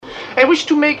I wish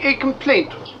to make a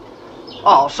complaint.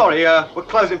 Oh, sorry, we're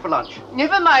closing for lunch.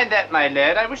 Never mind that, my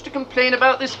lad. I wish to complain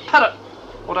about this parrot.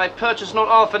 What I purchased not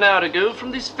half an hour ago from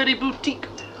this very boutique.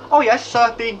 Oh, yes,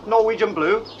 the Norwegian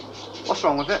Blue. What's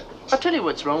wrong with it? I'll tell you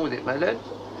what's wrong with it, my lad.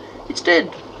 It's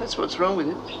dead. That's what's wrong with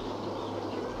it.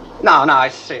 No,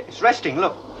 it's resting,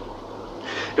 look.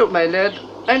 Look, my lad,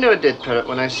 I know a dead parrot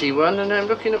when I see one, and I'm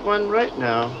looking at one right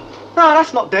now. No,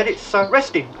 that's not dead, it's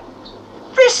resting.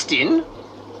 Resting?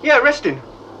 Yeah, resting.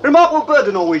 Remarkable bird,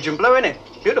 the Norwegian Blue, innit?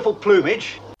 Beautiful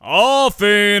plumage.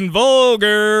 Often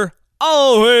vulgar,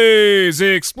 always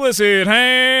explicit,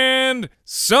 and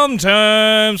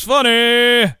sometimes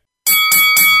funny.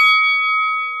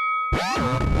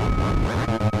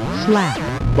 Slap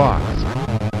box.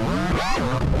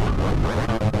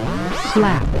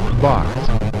 Slap box.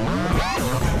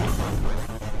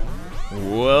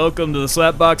 Welcome to the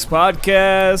Slapbox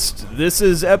Podcast. This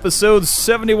is episode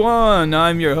 71.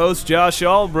 I'm your host, Josh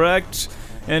Albrecht,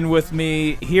 and with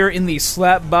me here in the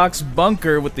Slapbox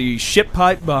bunker with the ship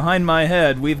pipe behind my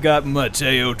head, we've got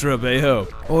Mateo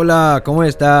Trebejo. Hola, ¿cómo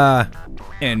está?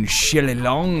 And Shelly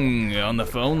Long on the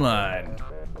phone line.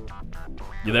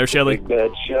 You there, Shelly? Big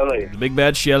Bad Shelly. The Big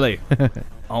Bad Shelly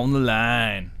on the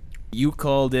line. You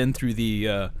called in through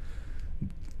the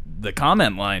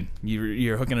comment line.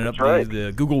 You're hooking it up to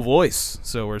the Google Voice,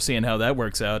 so we're seeing how that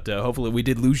works out. Hopefully, we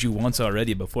did lose you once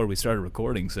already before we started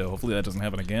recording, so hopefully that doesn't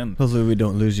happen again. Hopefully we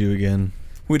don't lose you again.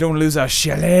 We don't lose our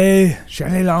Shelly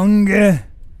Long. I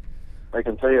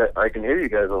can tell you, I can hear you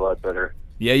guys a lot better.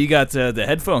 Yeah, you got the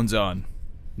headphones on.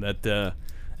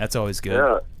 That's always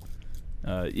good.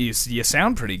 Yeah. You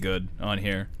sound pretty good on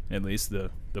here, at least the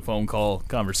phone call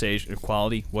conversation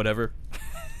quality, whatever.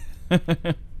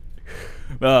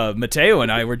 Mateo and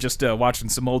I were just watching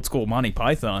some old school Monty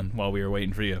Python while we were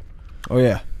waiting for you. Oh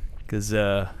yeah, because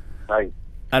I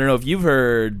don't know if you've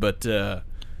heard, but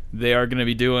they are going to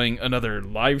be doing another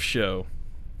live show.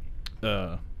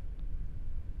 They're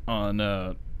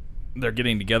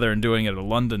getting together and doing it at a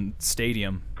London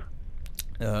stadium.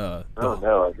 No,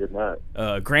 I did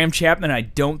not. Graham Chapman, I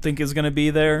don't think is going to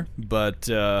be there, but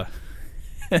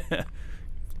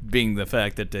being the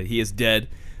fact that he is dead.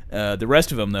 The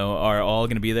rest of them, though, are all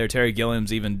going to be there. Terry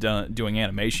Gilliam's even doing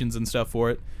animations and stuff for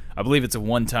it. I believe it's a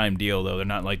one-time deal, though. They're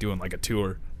not like doing like a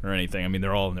tour or anything. I mean,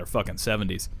 they're all in their fucking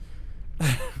 70s.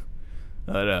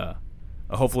 But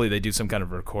hopefully they do some kind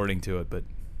of recording to it, but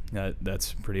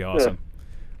that's pretty awesome. Yeah.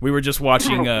 We were just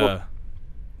watching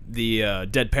the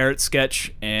Dead Parrot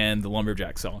sketch and the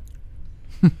Lumberjack song.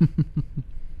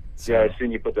 So, yeah, I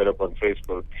seen you put that up on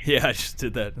Facebook. Yeah, I just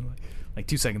did that like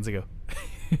 2 seconds ago.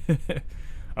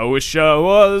 I wish I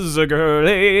was a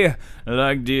girlie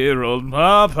like dear old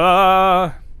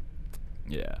Papa.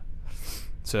 Yeah.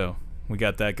 So, we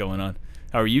got that going on.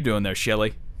 How are you doing there,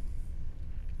 Shelly?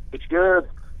 It's good.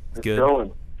 It's good.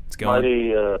 Going. It's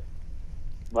going.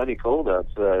 Mighty cold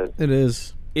outside. It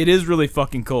is. It is really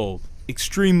fucking cold.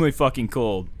 Extremely fucking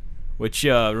cold. Which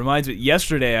reminds me,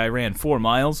 yesterday I ran 4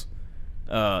 miles.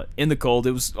 In the cold.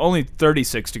 It was only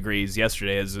 36 degrees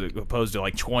yesterday as opposed to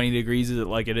like 20 degrees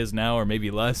like it is now, or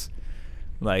maybe less.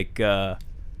 It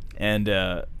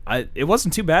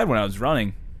wasn't too bad when I was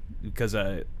running, because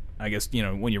I guess, you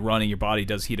know, when you're running your body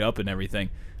does heat up and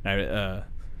everything.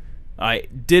 I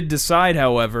did decide,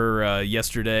 however,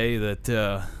 yesterday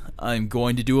that I'm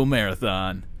going to do a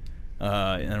marathon,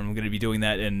 and I'm going to be doing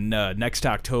that in next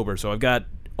October, so I've got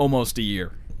almost a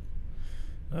year.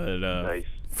 Nice.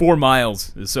 4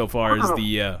 miles so far is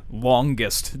the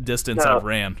longest distance I've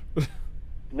ran.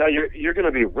 Now you're going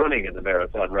to be running in the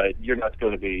marathon, right? You're not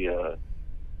going to be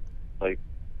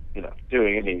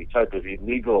doing any type of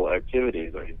illegal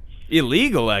activities, are you?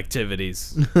 Illegal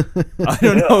activities? I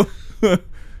don't know.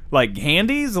 Like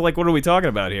handies? Like, what are we talking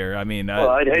about here? I mean,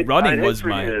 running was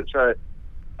my.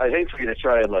 I'd hate for you to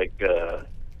try and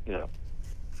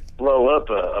blow up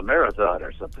a marathon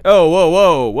or something. Oh,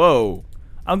 whoa!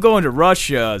 I'm going to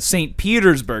Russia, St.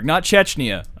 Petersburg, not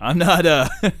Chechnya. I'm not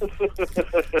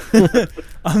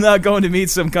I'm not going to meet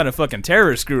some kind of fucking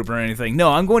terrorist group or anything. No,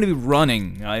 I'm going to be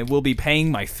running. I will be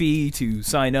paying my fee to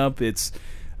sign up. It's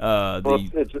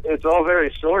it's all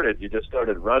very sordid. You just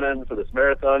started running for this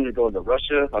marathon. You're going to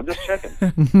Russia. I'm just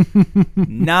checking.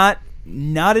 Not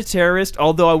a terrorist,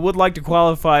 although I would like to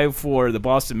qualify for the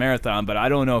Boston Marathon, but I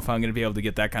don't know if I'm going to be able to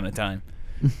get that kind of time.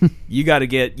 You got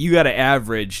to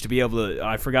average to be able to.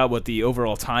 I forgot what the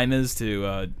overall time is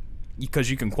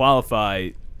because you can qualify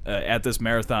at this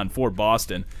marathon for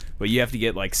Boston, but you have to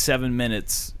get like 7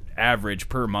 minutes average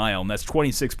per mile, and that's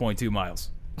 26.2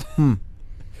 miles.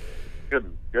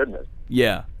 Goodness.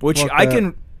 Yeah, which I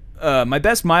can. My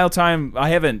best mile time, I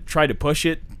haven't tried to push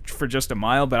it for just a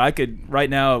mile, but I could right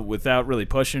now, without really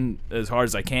pushing as hard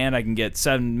as I can get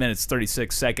 7 minutes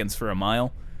 36 seconds for a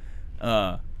mile.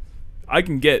 I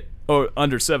can get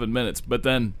under 7 minutes, but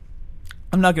then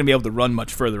I'm not going to be able to run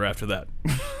much further after that.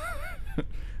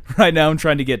 Right now I'm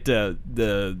trying to get the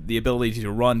ability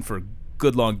to run for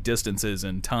good long distances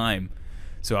in time,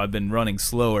 so I've been running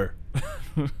slower.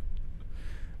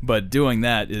 But doing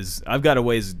that I've got a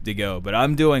ways to go, but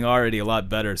I'm doing already a lot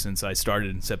better since I started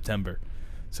in September.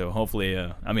 So hopefully,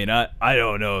 I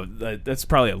don't know. That's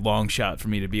probably a long shot for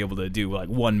me to be able to do like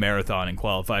one marathon and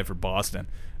qualify for Boston.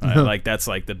 Like that's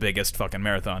like the biggest fucking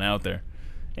marathon out there.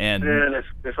 And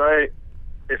if I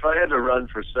had to run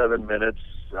for 7 minutes,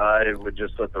 I would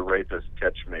just let the rapist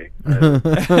catch me.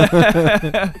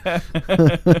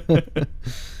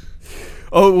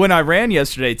 Oh, when I ran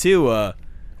yesterday too,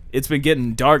 it's been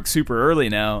getting dark super early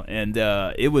now, and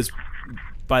it was,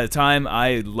 by the time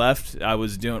I left, I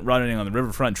was running on the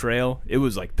Riverfront Trail. It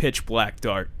was like pitch black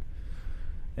dark,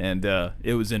 and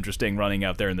it was interesting running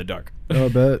out there in the dark. I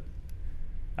bet.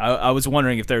 I was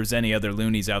wondering if there was any other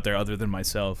loonies out there other than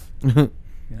myself.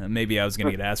 Maybe I was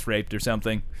going to get ass raped or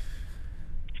something.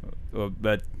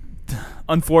 But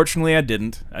unfortunately, I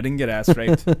didn't. I didn't get ass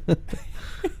raped.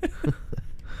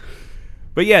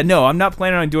 But yeah, no, I'm not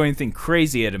planning on doing anything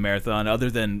crazy at a marathon other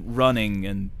than running,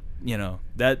 and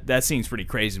that seems pretty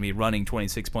crazy to me, running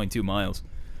 26.2 miles.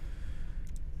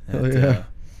 And, yeah.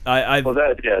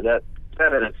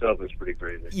 That in itself is pretty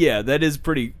crazy. Yeah, that is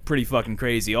pretty fucking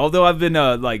crazy. Although I've been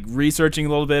like researching a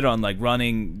little bit on like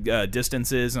running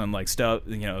distances and like stuff,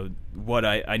 what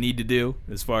I need to do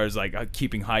as far as like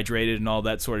keeping hydrated and all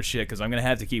that sort of shit, because I'm gonna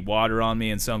have to keep water on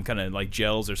me and some kind of like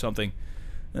gels or something,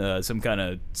 some kind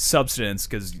of substance,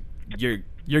 because you're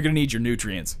gonna need your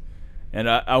nutrients. And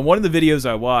one of the videos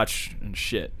I watched, and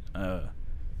shit,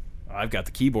 I've got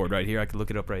the keyboard right here. I could look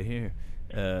it up right here.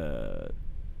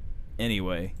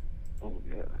 Anyway. Oh,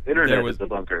 yeah. Internet is the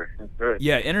bunker. Right.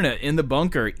 Yeah, internet in the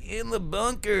bunker. In the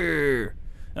bunker.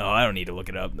 Oh, I don't need to look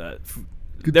it up.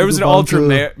 There was an ultra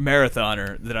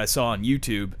marathoner that I saw on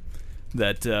YouTube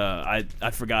that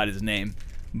I forgot his name,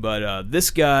 but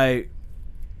this guy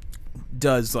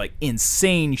does like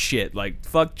insane shit. Like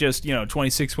fuck just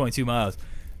 26.2 miles.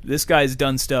 This guy's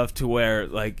done stuff to where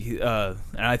like and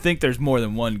I think there's more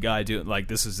than one guy doing like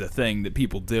this is a thing that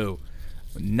people do.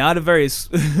 Not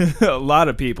a lot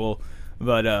of people,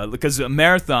 but because a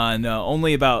marathon,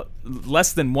 only about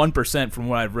less than 1% from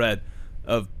what I've read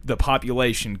of the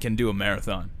population can do a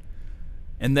marathon.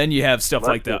 And then you have stuff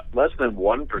like that. Less than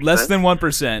 1%? Less than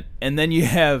 1%. And then you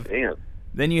have... Damn.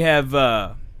 Then you have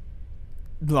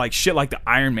like shit like the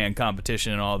Ironman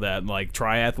competition and all that, like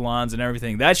triathlons and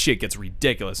everything. That shit gets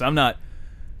ridiculous.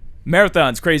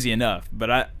 Marathon's crazy enough,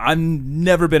 but I've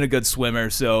never been a good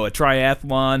swimmer, so a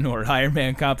triathlon or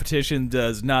Ironman competition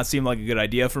does not seem like a good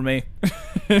idea for me.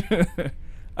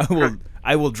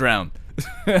 I will drown.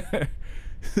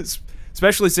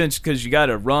 Especially because you got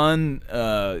to run,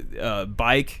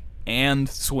 bike, and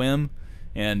swim,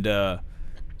 and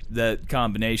that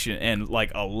combination, and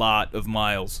like a lot of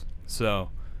miles.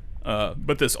 So,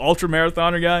 but this ultra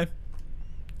marathoner guy,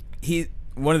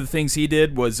 one of the things he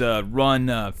did was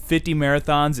run 50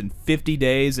 marathons in 50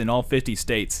 days in all 50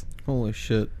 states. Holy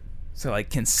shit. So, like,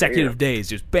 consecutive days,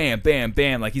 just bam, bam,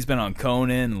 bam. Like, he's been on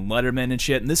Conan and Letterman and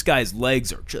shit, and this guy's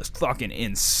legs are just fucking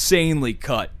insanely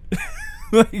cut.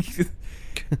 Like,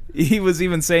 he was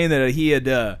even saying that he had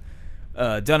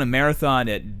done a marathon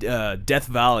at Death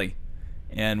Valley,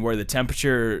 and where the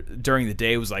temperature during the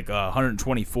day was like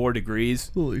 124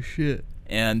 degrees. Holy shit.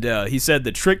 And he said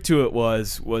the trick to it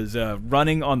was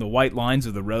running on the white lines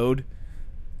of the road,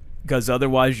 because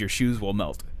otherwise your shoes will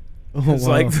melt. Oh, it's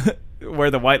wow. like where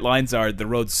the white lines are, the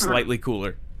road's slightly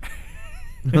cooler.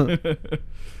 I'm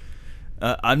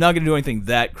not going to do anything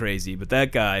that crazy, but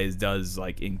that guy does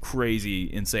like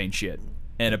crazy, insane shit.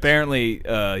 And apparently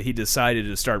he decided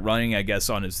to start running, I guess,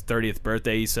 on his 30th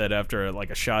birthday. He said after like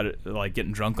a shot at like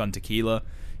getting drunk on tequila,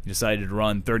 he decided to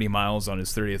run 30 miles on his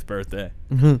 30th birthday.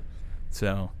 Mm-hmm.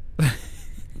 So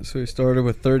he started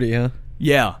with 30, huh?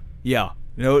 Yeah.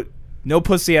 No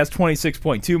pussy ass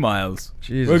 26.2 miles.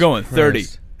 Jesus We're going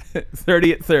Christ. 30.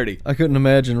 30 at 30. I couldn't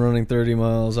imagine running 30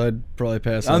 miles. I'd probably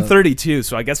pass out. I'm 32,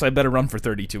 so I guess I better run for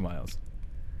 32 miles.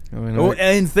 I mean,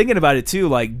 And thinking about it too,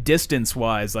 like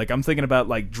distance-wise, like I'm thinking about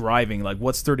like driving, like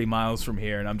what's 30 miles from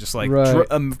here, and I'm just like Right.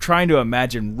 I'm trying to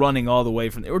imagine running all the way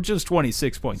from or just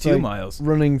 26.2 it's like miles.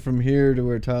 running from here to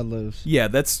where Todd lives. Yeah,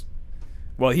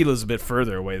 well, he lives a bit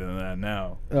further away than that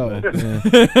now. Oh, but,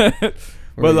 yeah.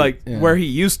 but like where he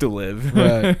used to live.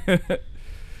 Right.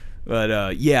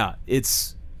 But yeah,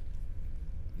 it's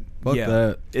Fuck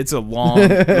that. It's a long,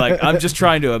 like, I'm just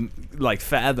trying to,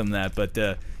 fathom that, but,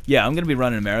 yeah, I'm going to be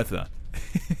running a marathon.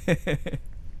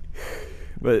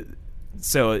 But,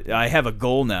 so, I have a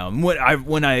goal now.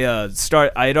 When I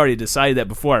start, I had already decided that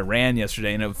before I ran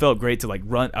yesterday, and it felt great to,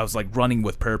 run. I was, running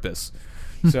with purpose.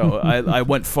 So, I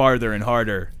went farther and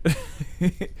harder.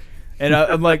 And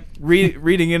I'm,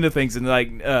 reading into things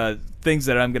and, things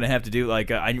that I'm going to have to do.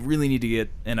 I really need to get,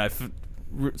 and I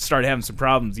started having some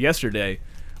problems yesterday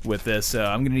with this.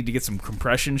 I'm going to need to get some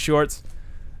compression shorts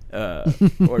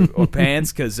or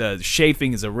pants, because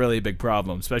chafing is a really big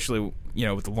problem, especially,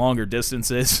 with the longer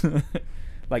distances.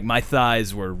 Like, my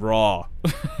thighs were raw.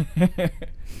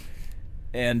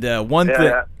 And one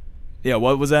thing... Yeah,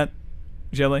 what was that,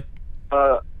 Jelly?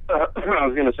 I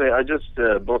was going to say, I just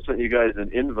both sent you guys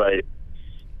an invite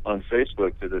on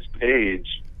Facebook to this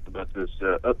page about this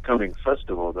upcoming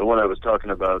festival, the one I was talking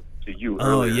about to you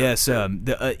earlier. Oh, yes,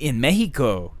 in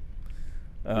Mexico.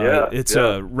 It's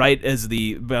right as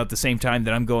about the same time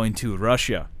that I'm going to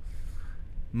Russia.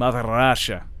 Mother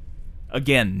Russia.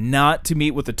 Again, not to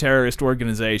meet with a terrorist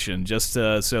organization, just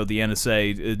so the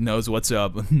NSA knows what's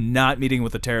up. Not meeting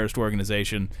with a terrorist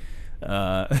organization.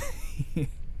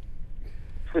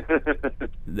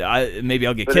 Maybe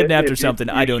I'll get kidnapped or something.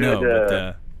 I don't know.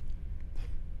 But,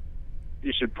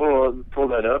 you should pull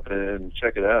that up and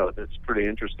check it out. It's pretty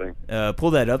interesting.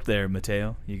 Pull that up there,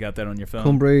 Mateo. You got that on your phone?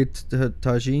 Cumbre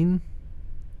Tajin?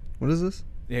 What is this?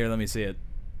 Here, let me see it.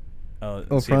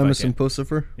 Primus and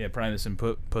Pucifer? Yeah, Primus and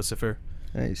Pucifer.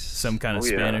 Nice. Some kind of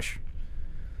Spanish.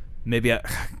 Maybe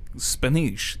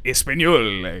Spanish.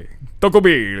 Español.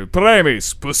 Tocobil.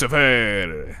 Primus.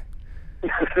 Pucifer.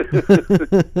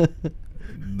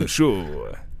 The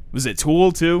show. Was it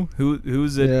Tool, too?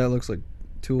 Who's it? Yeah, it looks like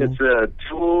Tool. It's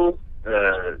Tool,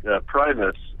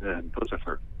 Primus, and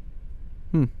Pucifer.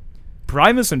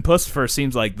 Primus and Pucifer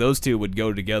seems like those two would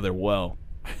go together well.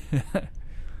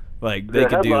 They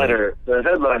could do that. The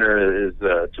headliner is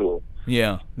Tool.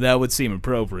 Yeah, that would seem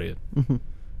appropriate.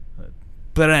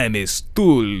 Primus,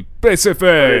 Tool,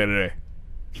 Pucifer.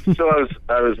 So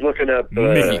I was looking up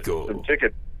Mexico.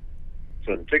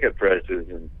 some ticket prices,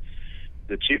 and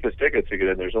the cheapest ticket to get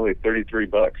in there's only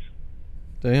 $33.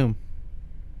 Damn.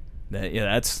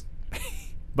 That's.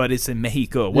 But it's in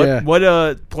Mexico.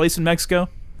 What place in Mexico?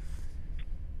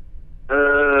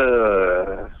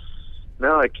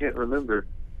 Now I can't remember.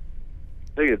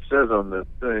 I think it says on the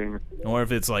thing. Or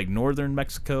if it's northern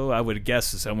Mexico, I would guess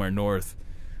somewhere north.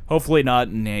 Hopefully not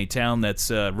in a town that's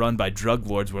run by drug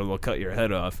lords where they'll cut your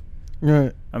head off.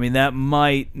 Right. I mean, that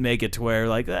might make it to where,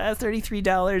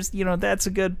 $33, that's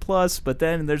a good plus, but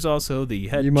then there's also the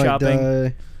head you might chopping,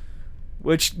 die.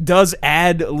 which does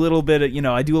add a little bit of,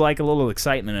 I do like a little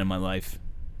excitement in my life,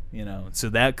 so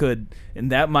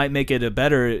that might make it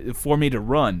better for me to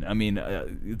run. I mean,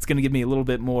 it's going to give me a little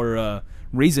bit more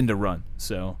reason to run,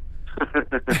 so.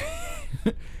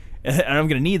 And I'm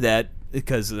going to need that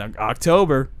because in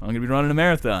October, I'm going to be running a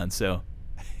marathon, so.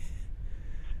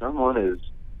 Someone is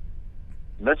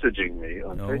messaging me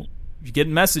on Facebook. You're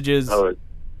getting messages. Oh,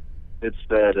 it's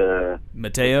that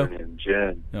Mateo? what's her name?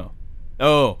 Jen. No.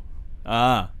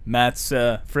 Matt's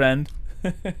friend.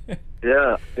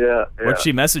 Yeah. What's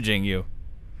she messaging you?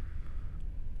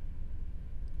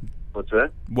 What's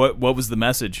that? What was the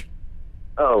message?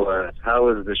 Oh, how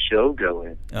is the show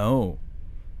going? Oh.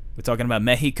 We're talking about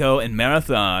Mexico and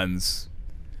marathons.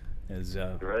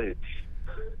 Right.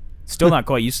 Still not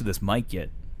quite used to this mic yet.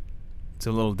 It's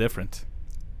a little different.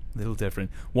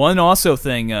 One also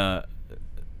thing I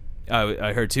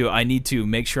heard too, I need to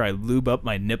make sure I lube up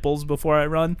my nipples before I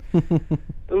run.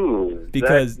 Ooh,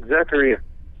 because Zachary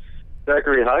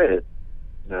Hyatt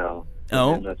now.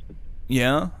 Oh,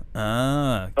 yeah.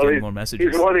 Getting more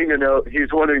messages. He's wanting to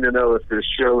know if this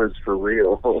show is for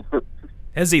real.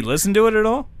 Has he listened to it at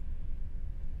all?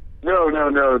 No.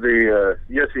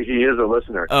 Yes, he is a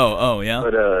listener. Oh, yeah.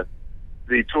 But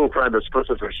the Tool Primus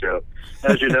Pucifer show,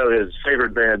 as you know, his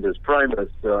favorite band is Primus.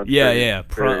 So yeah.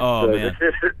 Man.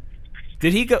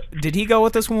 Did he go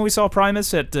with us when we saw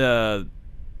Primus at what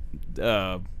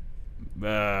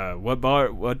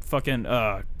bar? What fucking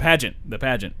pageant? The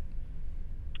pageant.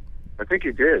 I think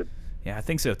he did. Yeah, I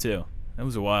think so too. That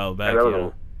was a while back.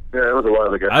 Yeah, that was a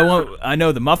while ago. I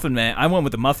know the Muffin Man. I went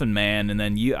with the Muffin Man, and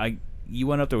then you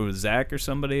went up there with Zach or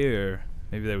somebody, or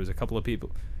maybe there was a couple of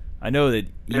people. I know that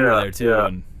you were there too,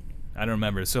 and I don't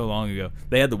remember. It's so long ago.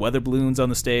 They had the weather balloons on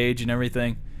the stage and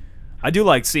everything. I do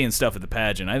like seeing stuff at the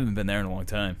pageant. I haven't been there in a long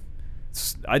time.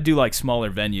 I do like smaller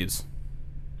venues,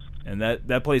 and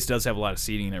that place does have a lot of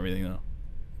seating and everything, though.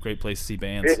 Great place to see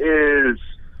bands. It is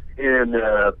in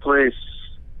a place.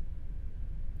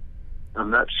 I'm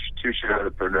not too sure how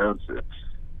to pronounce it.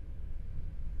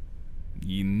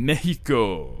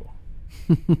 Mexico.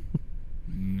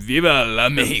 Viva la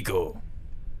Mexico.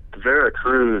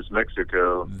 Veracruz,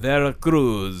 Mexico.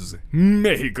 Veracruz,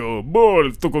 Mexico.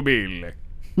 Boltocomil.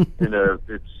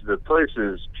 It's the place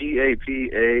is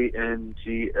Papantla.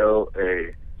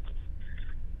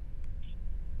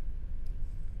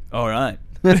 All right.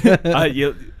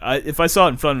 If I saw it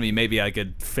in front of me, maybe I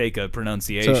could fake a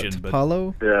pronunciation. So, but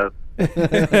Palo? Yeah.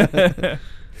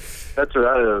 That's what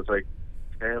I was like.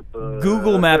 Tampa.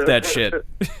 Google map that shit.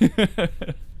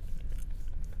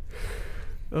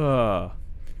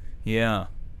 Yeah.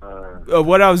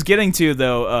 What I was getting to,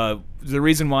 though, the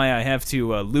reason why I have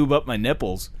to lube up my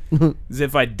nipples is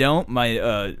if I don't,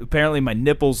 apparently my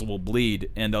nipples will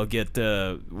bleed, and I'll get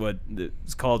what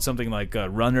it's called something like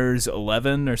runner's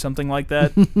 11 or something like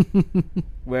that,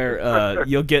 where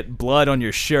you'll get blood on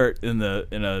your shirt in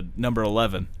a number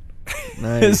 11.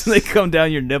 Nice. As they come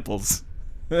down your nipples.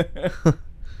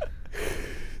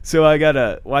 So I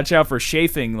gotta watch out for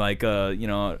chafing, like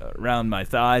around my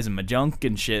thighs and my junk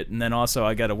and shit, and then also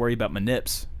I gotta worry about my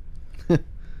nips.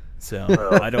 So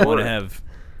I don't want to have.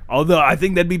 Although I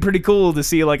think that'd be pretty cool to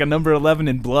see like a number 11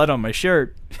 in blood on my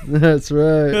shirt. That's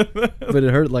right. But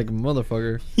it hurt like a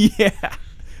motherfucker. Yeah,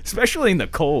 especially in the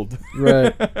cold.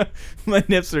 Right. My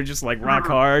nips are just like rock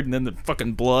hard, and then the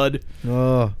fucking blood.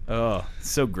 Oh,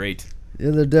 so great. Yeah,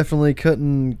 they're definitely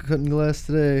cutting glass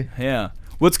today. Yeah.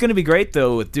 What's going to be great,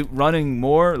 though, with running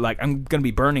more, like, I'm going to be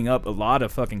burning up a lot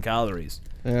of fucking calories.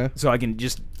 Yeah. So I'm going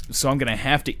to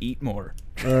have to eat more.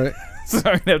 All right. So I'm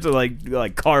going to have to, like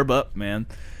carb up, man.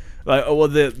 Like, well,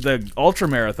 the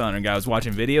ultra-marathoner guy I was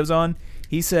watching videos on,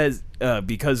 he says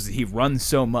because he runs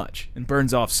so much and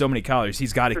burns off so many calories,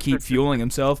 he's got to keep fueling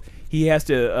himself. He has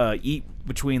to eat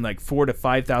between, like, 4,000 to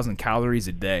 5,000 calories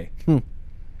a day.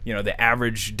 The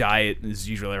average diet is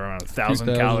usually around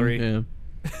 1,000 calories. Yeah.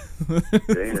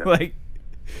 Like,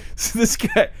 so this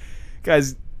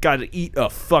guy's got to eat a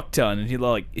fuck ton, and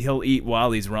he'll eat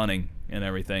while he's running and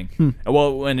everything.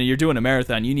 Well, when you're doing a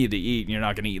marathon, you need to eat, and you're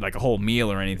not going to eat like a whole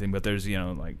meal or anything, but there's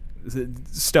like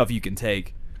stuff you can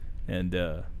take, and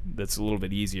that's a little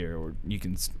bit easier, or you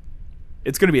can.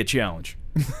 It's going to be a challenge.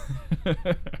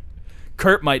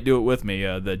 Kurt might do it with me.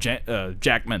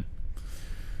 Jackman.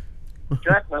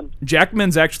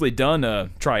 Jackman's actually done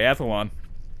a triathlon.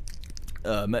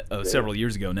 Several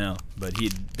years ago now, but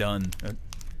he'd done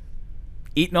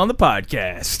eating on the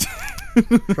podcast.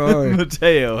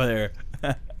 Mateo there.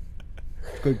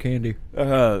 Good candy.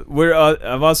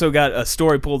 I've also got a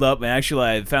story pulled up, and actually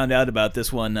I found out about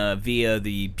this one via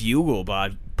the Bugle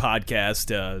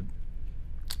podcast.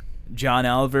 John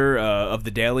Oliver of The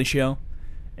Daily Show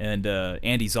and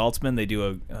Andy Zaltzman, they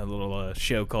do a little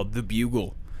show called The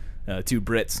Bugle. Two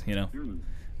Brits,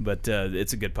 but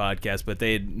it's a good podcast. But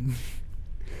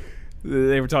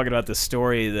they were talking about the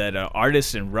story that an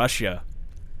artist in Russia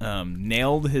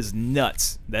nailed his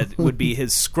nuts, that would be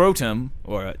his scrotum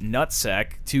or a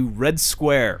nutsack, to Red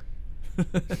Square.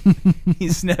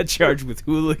 He's now charged with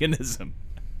hooliganism.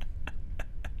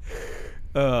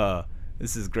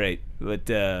 This is great. But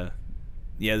I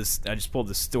just pulled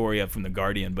the story up from The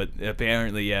Guardian, but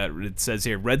apparently it says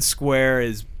here, Red Square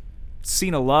is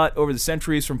seen a lot over the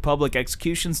centuries, from public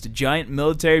executions to giant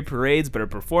military parades, but a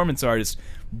performance artist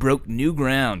broke new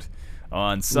ground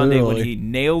on Sunday when he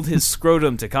nailed his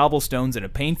scrotum to cobblestones in a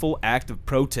painful act of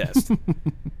protest.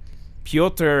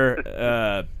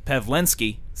 Pyotr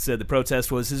Pavlensky said the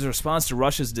protest was his response to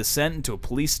Russia's descent into a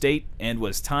police state and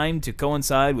was timed to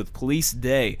coincide with Police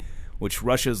Day, which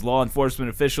Russia's law enforcement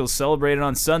officials celebrated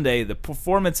on Sunday. The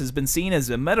performance has been seen as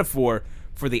a metaphor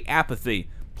for the apathy,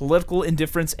 political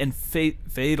indifference, and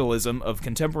fatalism of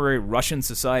contemporary Russian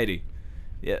society.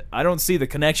 Yeah, I don't see the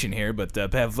connection here, but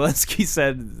Pavlensky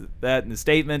said that in a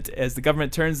statement, as the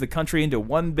government turns the country into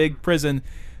one big prison,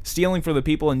 stealing from the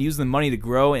people and using the money to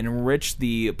grow and enrich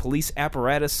the police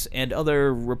apparatus and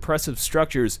other repressive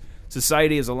structures,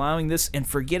 society is allowing this and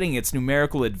forgetting its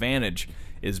numerical advantage,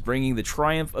 is bringing the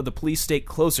triumph of the police state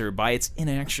closer by its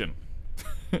inaction.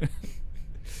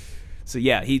 So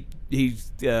yeah, he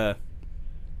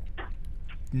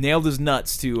nailed his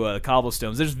nuts to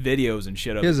cobblestones. There's videos and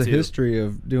shit of it. He has a too. history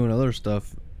of doing other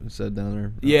stuff. It said down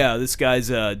there. Yeah, this guy's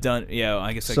done. Yeah,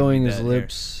 I guess sewing I his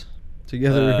lips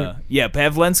together. Yeah,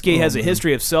 Pavlensky has a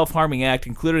history of self-harming act,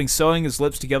 including sewing his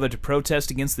lips together to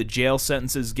protest against the jail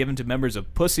sentences given to members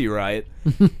of Pussy Riot,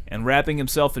 and wrapping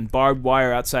himself in barbed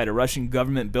wire outside a Russian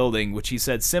government building, which he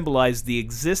said symbolized the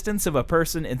existence of a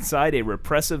person inside a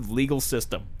repressive legal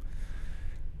system.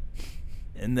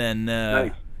 And then,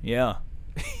 nice. yeah.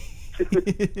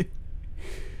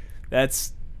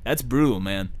 That's That's brutal,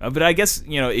 man. But I guess,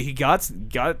 you know, he got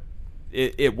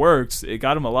it works. It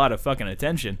got him a lot of fucking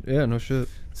attention. Yeah, no shit.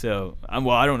 So,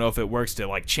 well, I don't know if it works to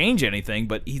like change anything,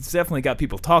 but he's definitely got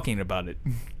people talking about it.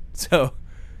 So,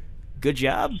 good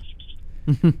job.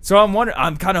 So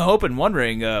I'm kind of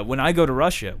wondering when I go to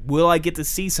Russia, will I get to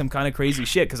see some kind of crazy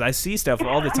shit? Because I see stuff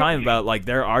all the time about like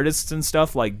their artists and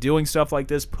stuff, like doing stuff like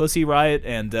this. Pussy Riot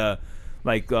and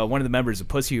one of the members of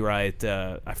Pussy Riot,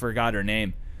 I forgot her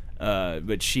name,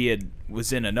 but she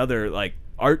was in another like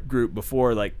art group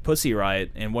before like Pussy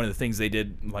Riot, and one of the things they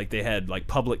did, like they had like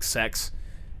public sex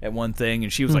at one thing,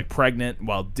 and she was like pregnant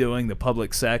while doing the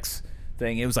public sex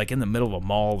thing. It was like in the middle of a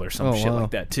mall or some shit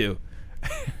like that too.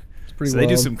 So they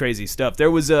do some crazy stuff. There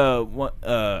was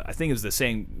I think it was the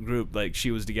same group like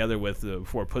she was together with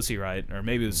before Pussy Riot, or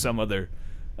maybe it was some other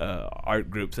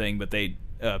art group thing, but they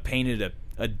painted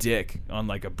a dick on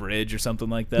like a bridge or something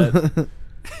like that.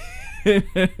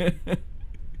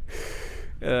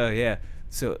 Yeah.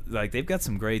 So like they've got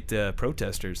some great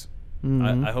protesters.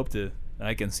 Mm-hmm. I hope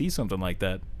I can see something like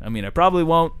that. I mean, I probably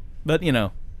won't, but you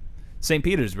know, St.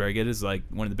 Petersburg, it is like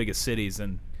one of the biggest cities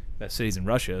and best cities in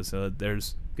Russia, so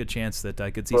there's a good chance that I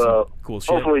could see some cool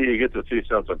shit. Hopefully you get to see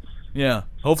something. Yeah.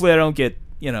 Hopefully I don't get,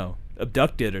 you know,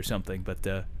 abducted or something, but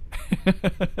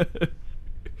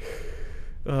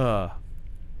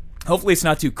hopefully it's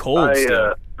not too cold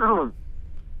still.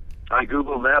 I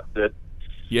Google mapped it.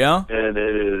 Yeah?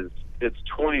 And it's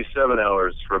 27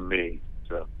 hours from me.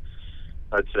 So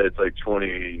I'd say it's like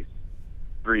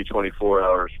 23, 24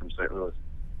 hours from St. Louis.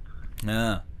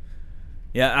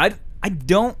 Yeah, I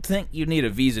don't think you need a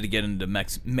visa to get into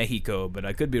Mexico, but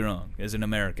I could be wrong as an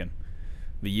American.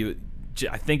 But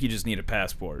I think you just need a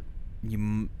passport.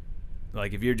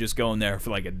 Like if you're just going there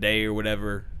for like a day or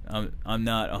whatever, I'm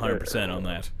not 100% on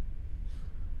that.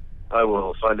 I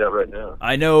will find out right now.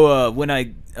 I know when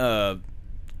I go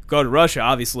to Russia,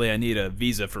 obviously I need a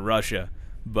visa for Russia,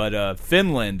 but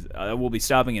Finland, I will be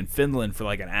stopping in Finland for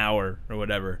like an hour or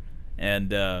whatever, and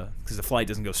because the flight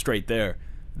doesn't go straight there.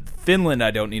 Finland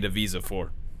I don't need a visa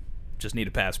for, just need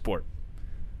a passport.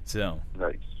 So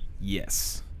nice.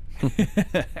 Yes.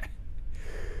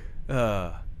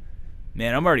 Man,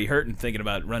 I'm already hurting thinking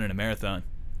about running a marathon.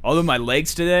 Although my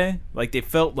legs today, like they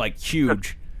felt like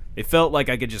huge. They felt like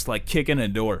I could just like kick in a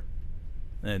door.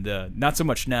 And not so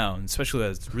much now, especially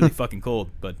as it's really fucking cold,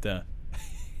 but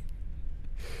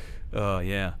oh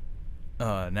yeah.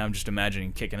 Now I'm just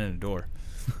imagining kicking in a door.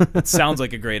 It sounds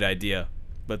like a great idea.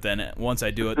 But then once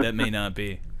I do it, that may not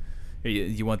be.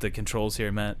 You want the controls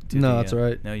here, Matt? No, that's all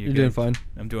right. No, you're doing fine.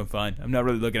 I'm doing fine. I'm not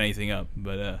really looking anything up,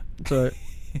 but it's all right.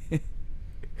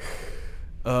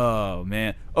 Oh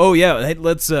man. Oh yeah. Hey,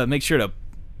 let's make sure to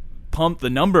pump the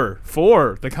number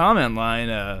for the comment line.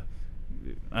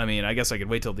 I mean, I guess I could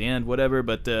wait till the end, whatever.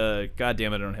 But God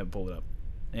damn it, I don't have to pull it up,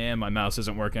 and my mouse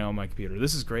isn't working on my computer.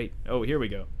 This is great. Oh, here we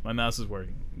go. My mouse is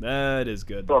working. That is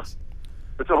good. Oh.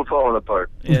 It's all falling apart.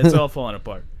 Yeah, it's all falling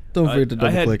apart. Don't forget to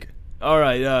double click. All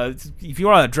right, if you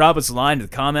want to drop us a line to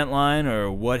the comment line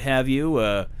or what have you,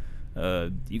 you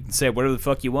can say whatever the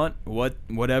fuck you want,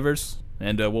 whatever's,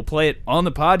 and we'll play it on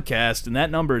the podcast. And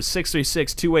that number is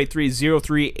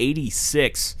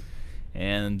 636-283-0386.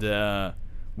 And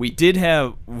we did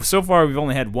have, so far we've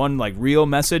only had one like real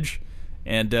message,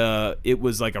 and it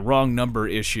was like a wrong number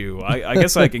issue. I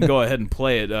guess I can go ahead and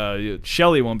play it.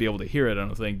 Shelly won't be able to hear it, I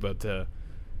don't think, but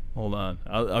hold on.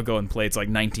 I'll go and play. It's like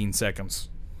 19 seconds.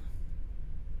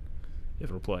 If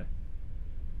it'll play.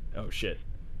 Oh shit.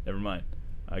 Never mind.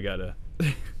 I've got it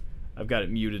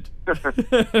muted.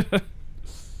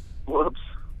 Whoops.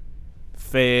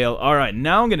 Fail. All right,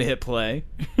 now I'm going to hit play.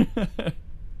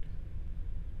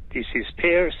 This is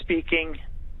Per speaking.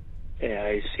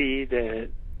 I see that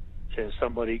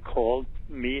somebody called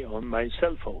me on my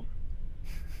cell phone.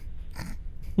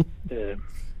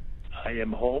 I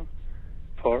am home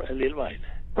for a little while.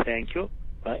 Thank you.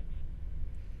 Bye.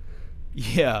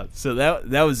 Yeah, so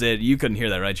that was it. You couldn't hear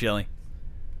that, right, Shelly?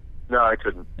 No, I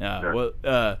couldn't. Well,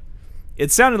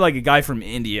 it sounded like a guy from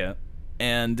India,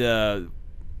 and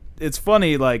it's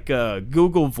funny. Like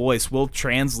Google Voice will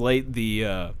translate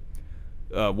the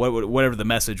whatever the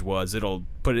message was. It'll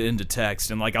put it into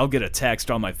text, and like I'll get a text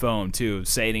on my phone too,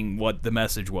 saying what the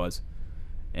message was.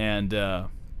 And I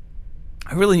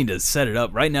really need to set it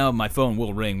up. Right now, my phone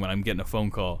will ring when I'm getting a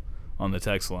phone call on the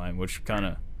text line, which kind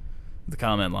of the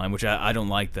comment line, which I don't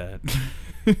like that.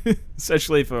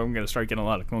 Especially if I'm going to start getting a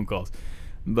lot of phone calls.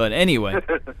 But anyway,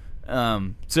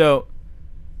 so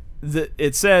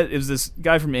it said it was this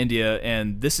guy from India,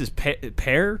 and this is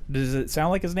Per. Does it sound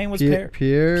like his name was Per?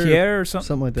 Pierre or something?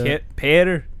 Something like that.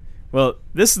 Per. Well,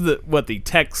 this is what the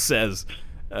text says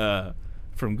from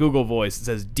from Google Voice. It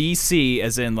says DC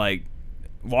as in like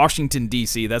Washington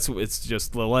DC. It's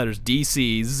just the letters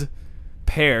DC's.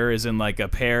 Pair is in like a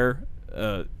pair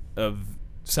of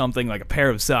something, like a pair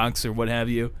of socks or what have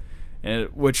you,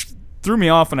 which threw me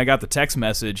off when I got the text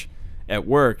message at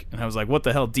work, and I was like, what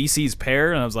the hell, DC's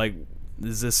pair? And I was like,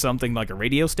 is this something like a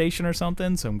radio station or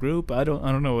something, some group? I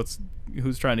don't know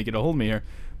who's trying to get a hold of me here,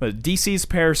 but DC's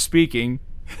pair speaking.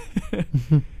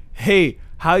 Hey,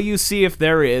 how you see if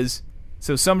there is,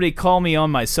 so somebody call me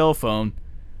on my cell phone,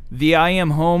 the I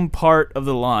am home part of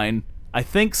the line, I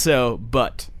think so,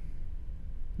 but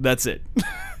that's it.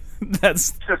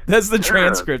 that's the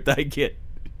transcript I get.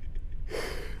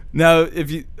 Now, if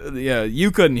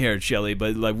you couldn't hear it, Shelly,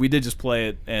 but like we did just play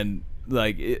it, and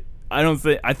like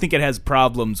I think it has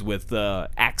problems with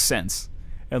accents,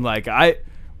 and like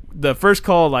the first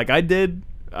call, like I did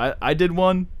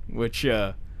one which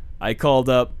I called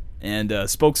up and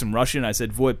spoke some Russian. I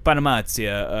said "Voi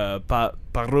понимаете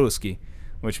по-русски,"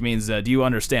 which means do you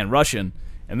understand Russian?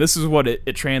 And this is what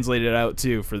it translated out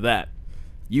to for that.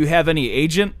 You have any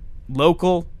agent,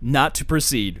 local, not to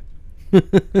proceed.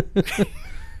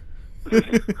 I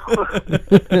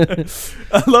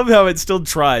love how it still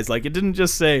tries. Like, it didn't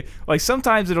just say, like,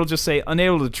 sometimes it'll just say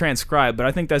unable to transcribe, but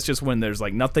I think that's just when there's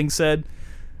like nothing said.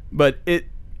 But it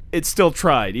still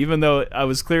tried, even though I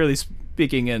was clearly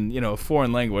speaking in, a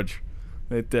foreign language.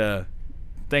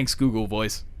 Thanks, Google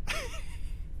Voice.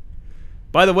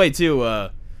 By the way, too,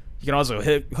 you can also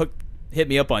hit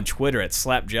me up on Twitter at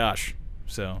SlapJosh.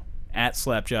 So, at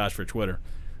SlapJosh for Twitter.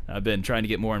 I've been trying to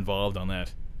get more involved on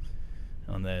that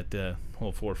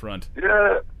whole forefront.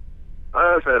 Yeah,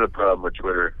 I've had a problem with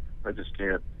Twitter. I just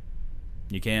can't.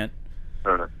 You can't? I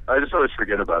don't know. I just always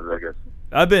forget about it, I guess.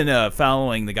 I've been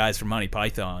following the guys from Monty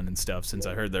Python and stuff since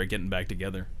I heard they're getting back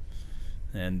together.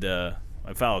 And I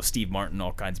follow Steve Martin,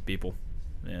 all kinds of people.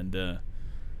 And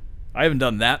I haven't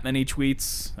done that many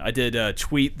tweets. I did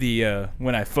tweet the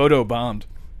when I photobombed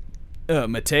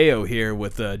Mateo here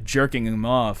with jerking him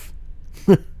off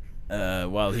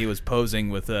while he was posing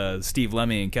with Steve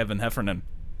Lemmy and Kevin Heffernan.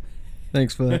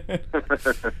 Thanks for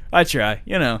that. I try,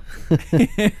 Hey,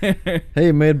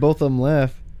 it made both of them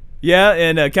laugh. Yeah,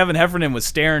 and Kevin Heffernan was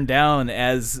staring down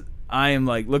as I am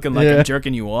like looking like I'm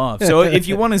jerking you off. So if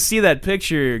you want to see that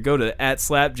picture, go to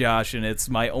 @SlapJosh, and it's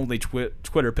my only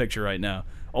Twitter picture right now.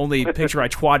 Only picture I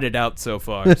twatted out so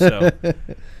far. So.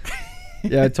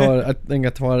 Yeah, I think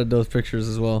I twatted those pictures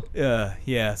as well.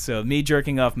 Yeah. So me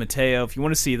jerking off Mateo. If you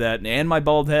want to see that, and my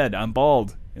bald head, I'm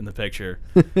bald in the picture.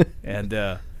 And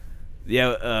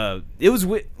it was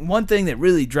one thing that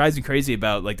really drives me crazy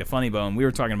about like the Funny Bone. We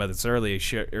were talking about this earlier,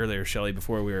 Shelley,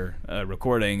 before we were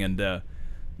recording, and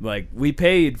like we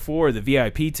paid for the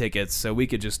VIP tickets so we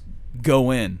could just go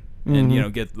in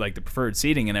and get like the preferred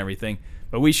seating and everything.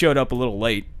 But we showed up a little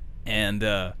late, and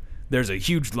there's a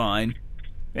huge line.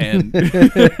 And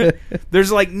there's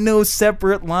like no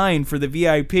separate line for the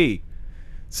VIP,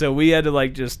 so we had to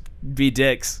like just be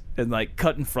dicks and like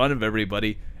cut in front of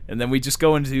everybody, and then we just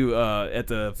go into at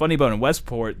the Funny Bone in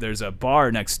Westport. There's a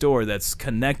bar next door that's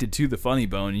connected to the Funny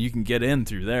Bone, and you can get in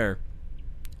through there.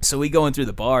 So we go in through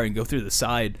the bar and go through the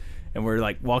side, and we're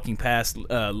like walking past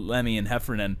Lemmy and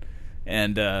Heffernan,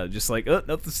 and just like,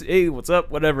 hey, what's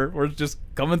up, whatever, we're just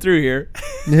coming through here.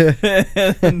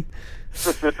 and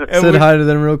said hi to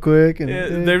them real quick,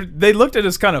 and they looked at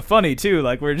us kind of funny too,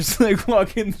 like we're just like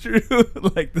walking through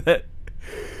like that.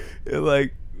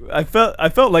 Like I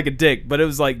felt like a dick, but it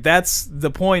was like that's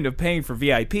the point of paying for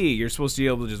VIP. You're supposed to be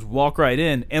able to just walk right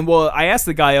in. And well, I asked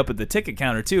the guy up at the ticket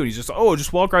counter too, and he's just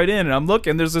just walk right in. And I'm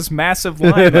looking, there's this massive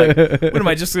line. Like, what am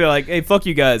I just gonna like? Hey, fuck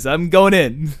you guys, I'm going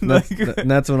in.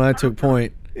 And that's when I took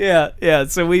point. Yeah.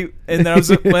 So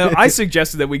I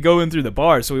suggested that we go in through the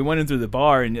bar. So we went in through the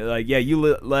bar, and like, yeah, you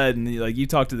led, and like you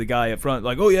talked to the guy up front,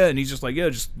 like, oh yeah, and he's just like, yeah,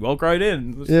 just walk right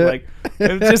in. Like,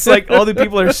 it's just like all the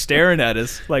people are staring at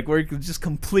us, like we're just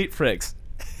complete pricks.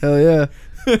 Hell yeah.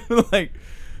 Like,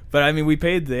 but I mean, we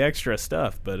paid the extra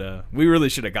stuff, but we really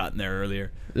should have gotten there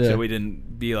earlier, so we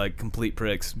didn't be like complete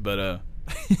pricks. But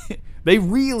they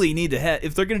really need to have,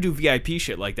 if they're gonna do VIP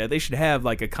shit like that, they should have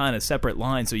like a kind of separate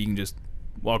line so you can just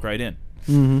walk right in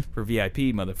for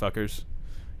VIP motherfuckers,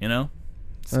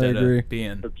 Instead I agree. of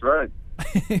being. That's right.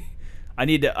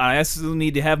 I also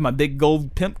need to have my big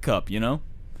gold pimp cup,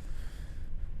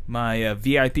 my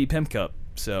VIP pimp cup.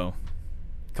 So,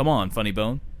 come on, Funny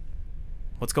Bone,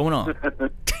 what's going on?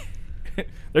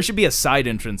 There should be a side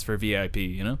entrance for VIP,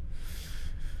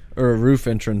 or a roof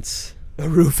entrance. A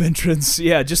roof entrance,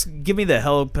 yeah. Just give me the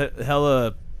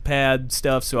hella pad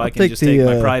stuff so I can just take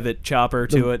my private chopper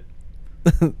to it.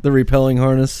 The repelling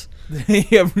harness.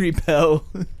 Yeah, repel.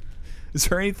 Is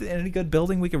there any good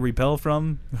building we can repel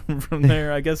from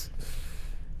there? I guess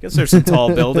there's some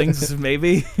tall buildings.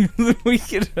 Maybe we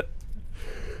could.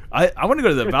 I want to go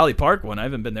to the Valley Park one. I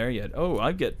haven't been there yet. Oh,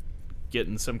 I'm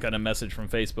getting some kind of message from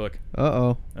Facebook.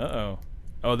 Uh-oh.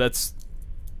 Oh, that's.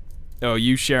 Oh,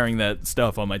 you sharing that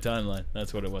stuff on my timeline.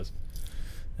 That's what it was.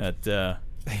 That.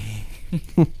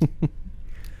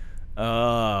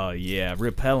 Oh yeah,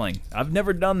 repelling. I've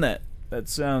never done that. That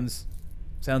sounds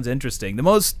interesting. The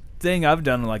most thing I've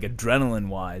done, like adrenaline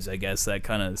wise, I guess that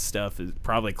kind of stuff is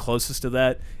probably closest to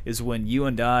that is when you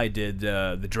and I did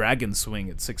the Dragon Swing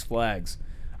at Six Flags.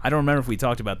 I don't remember if we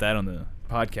talked about that on the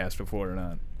podcast before or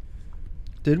not.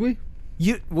 Did we?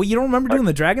 You don't remember doing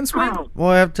the Dragon Swing? Well,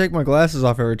 I have to take my glasses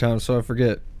off every time, so I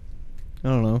forget. I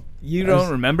don't know. You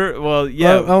don't remember? Well,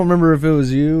 yeah. I don't remember if it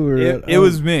was you or... It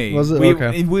was me. Was it?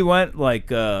 Okay. We went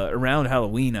like around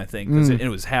Halloween, I think, because it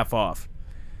was half off.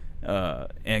 And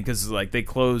because like they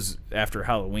close after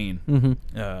Halloween.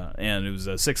 And it was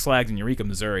Six Flags in Eureka,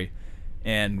 Missouri.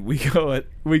 And we go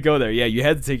there. Yeah, you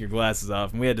had to take your glasses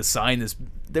off, and we had to sign this.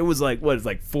 There was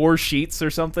like 4 sheets or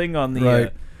something on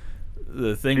the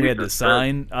the thing we had to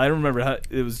sign. I don't remember how.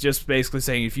 It was just basically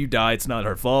saying if you die, it's not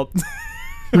our fault.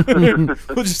 We'll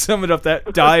just sum it up: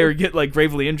 that die or get like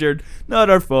gravely injured, not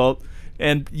our fault,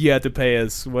 and you had to pay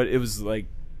us what it was like.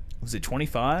 Was it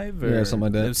 25 or yeah, something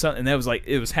like that? It was and that was like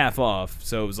it was half off,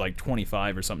 so it was like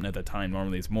 25 or something at that time.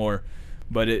 Normally it's more,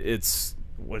 but it's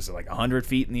what is it like 100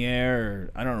 feet in the air?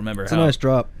 Or, I don't remember. It's a nice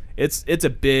drop. It's a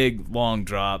big long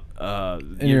drop.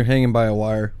 And you're hanging by a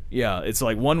wire. Yeah, it's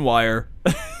like one wire.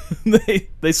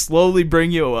 they slowly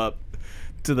bring you up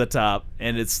to the top,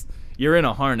 and you're in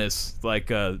a harness, like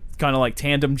kind of like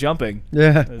tandem jumping.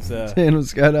 Yeah, tandem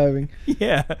skydiving.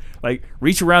 Yeah, like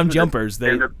reach around jumpers.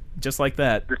 They just like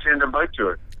that. The tandem bike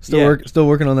tour. Still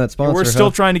working on that sponsor. We're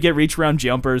still trying to get reach around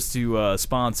jumpers to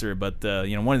sponsor, but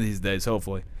one of these days,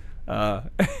 hopefully. That's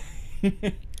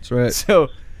right. So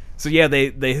yeah,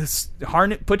 they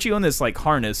put you in this like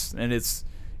harness, and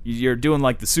you're doing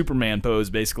like the Superman pose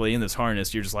basically in this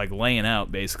harness. You're just like laying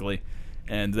out basically,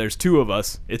 and there's 2 of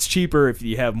us. It's cheaper if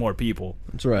you have more people.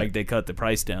 That's right. Like they cut the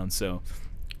price down, so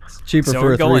it's cheaper for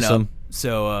we're a going threesome. Up.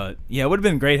 So yeah, it would have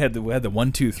been great had we had the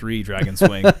 1, 2, 3 Dragon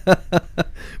Swing.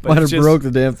 Might have broke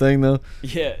the damn thing though.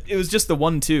 Yeah, it was just the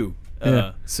 1, 2.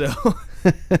 Yeah. So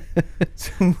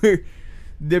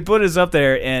they put us up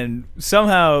there, and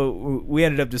somehow we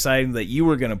ended up deciding that you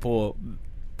were gonna pull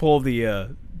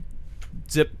the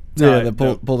zip tie. Yeah,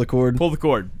 pull the cord. Pull the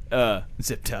cord.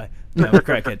 Zip tie. No, I'm a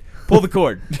crackhead. Pull the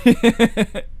cord.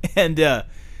 And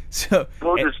so.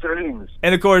 Pull the strings.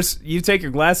 And of course, you take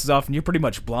your glasses off, and you're pretty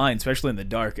much blind, especially in the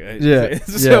dark. Yeah.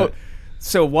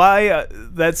 So why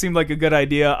that seemed like a good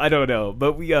idea, I don't know.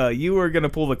 But you were gonna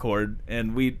pull the cord,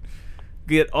 and we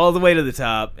get all the way to the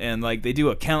top, and like they do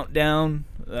a countdown.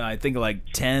 I think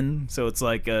like 10, so it's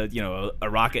like a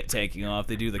rocket taking off.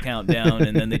 They do the countdown,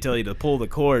 and then they tell you to pull the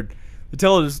cord. They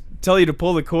tell you to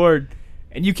pull the cord,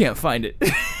 and you can't find it.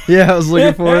 Yeah, I was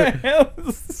looking for it. I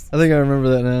think I remember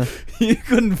that now. You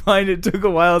couldn't find it. It took a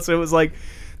while, so it was like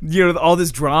all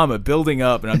this drama building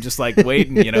up, and I'm just like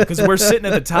waiting, because we're sitting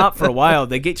at the top for a while.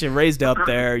 They get you raised up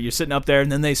there, you're sitting up there,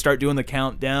 and then they start doing the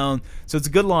countdown. So it's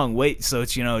a good long wait. So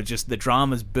it's just the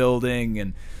drama's building,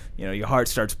 and your heart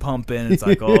starts pumping. It's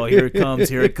like, oh, here it comes,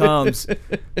 here it comes. And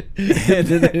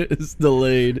it's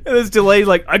delayed. And it's delayed.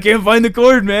 Like, I can't find the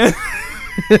cord, man.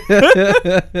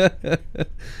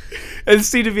 It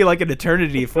seemed to be like an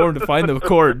eternity for him to find the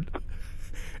cord.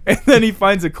 And then he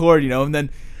finds a cord, and then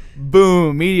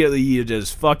boom, immediately you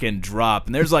just fucking drop.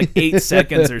 And there's like 8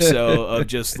 seconds or so of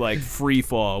just like free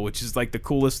fall, which is like the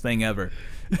coolest thing ever.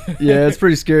 Yeah, it's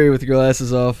pretty scary with your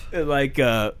glasses off. Like,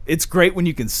 it's great when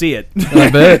you can see it. I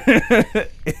bet.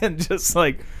 And just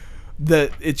like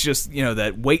it's just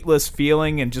that weightless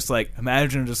feeling, and just like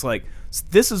imagine just like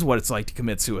this is what it's like to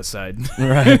commit suicide.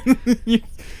 Right.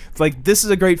 It's like this is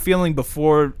a great feeling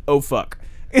before oh fuck.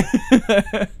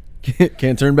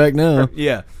 Can't turn back now.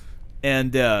 Yeah.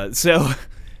 And so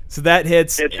that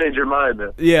hits. Can't change your mind,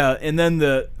 man. Yeah, and then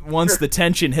once the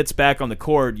tension hits back on the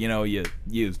cord,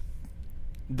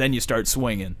 then you start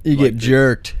swinging. You get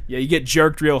jerked. Yeah, you get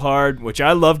jerked real hard, which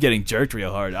I love getting jerked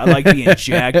real hard. I like being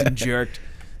jacked and jerked.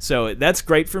 So that's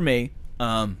great for me.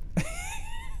 And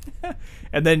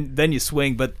then you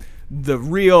swing, but the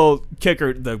real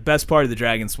kicker, the best part of the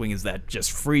Dragon Swing is that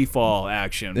just free fall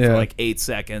action for like 8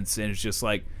 seconds, and it's just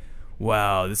like,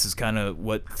 wow, this is kind of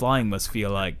what flying must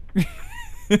feel like.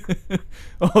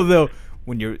 Although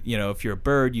when you're, if you're a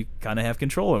bird, you kind of have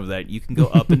control over that. You can go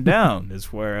up and down.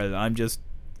 Is where I'm just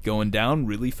going down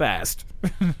really fast.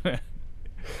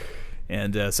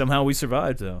 And somehow we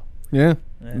survived, though. Yeah.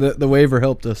 The waiver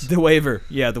helped us. The waiver.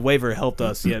 Yeah, the waiver helped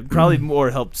us. Yeah, probably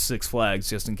more helped Six Flags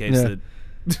just in case Yeah.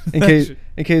 that.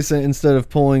 In case instead of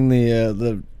pulling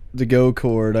the go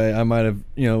cord, I might have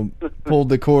pulled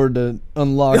the cord to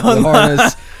unlock the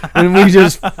harness, and we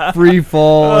just free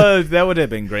fall. That would have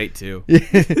been great too.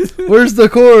 Where's the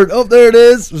cord? Oh, there it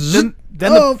is.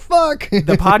 Then oh, fuck.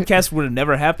 The podcast would have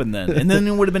never happened then, and then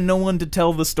there would have been no one to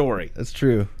tell the story. That's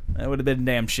true. That would have been a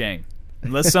damn shame.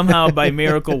 Unless somehow by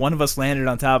miracle one of us landed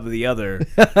on top of the other,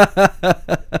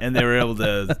 and they were able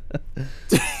to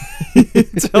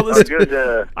tell us.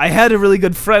 Good. I had a really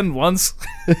good friend once.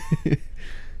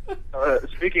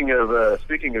 Speaking of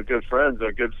good friends,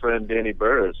 our good friend Danny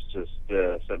Burris just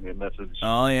sent me a message.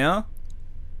 Oh yeah.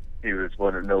 He was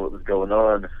wanting to know what was going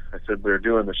on. I said we were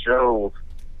doing the show.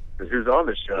 He said, who's on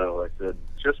the show? I said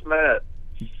just Matt.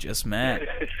 Just Matt.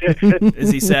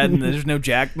 Is he sad and there's no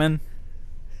Jackman?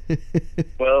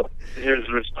 Well, his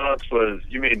response was,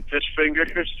 "You mean fish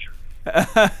fingers?"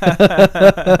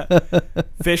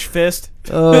 Fish fist.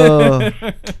 Oh.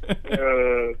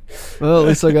 Well, at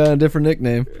least I got a different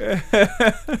nickname.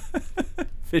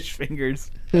 Fish fingers.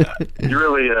 You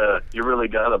really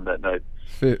got him that night.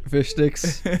 Fish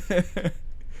sticks.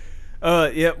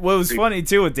 Yeah. What was funny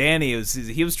too with Danny is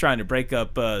he was trying to break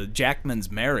up Jackman's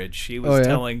marriage. He was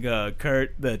telling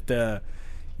Kurt that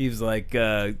he was like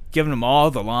giving him all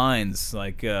the lines,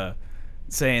 like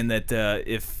saying that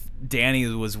if Danny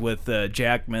was with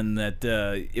Jackman,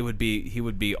 that he would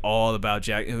be all about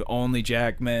only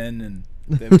Jackman, and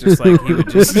they were just like he would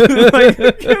just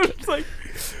like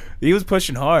he was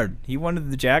pushing hard. He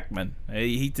wanted the Jackman.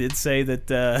 He did say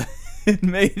that it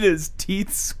made his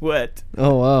teeth sweat.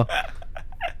 Oh wow!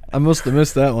 I must have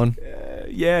missed that one.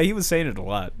 Yeah, he was saying it a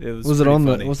lot. Was it on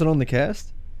funny. Was it on the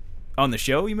cast? On the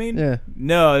show, you mean? Yeah.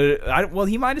 No, well,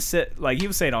 he might have said, like, he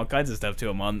was saying all kinds of stuff to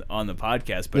him on the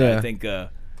podcast, but I think,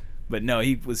 but no,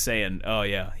 he was saying, oh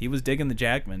yeah, he was digging the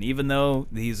Jackman, even though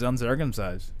he's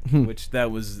uncircumcised, which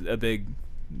that was a big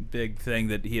thing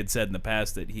that he had said in the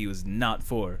past, that he was not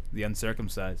for the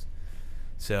uncircumcised.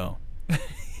 So,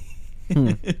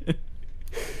 it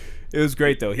was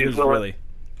great though. He was really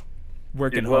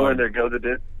working hard. He's willing to go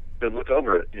to look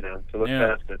over it, to look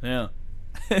past it. Yeah.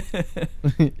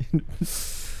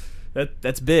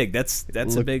 That's big. That's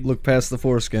a big look past the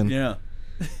foreskin. Yeah.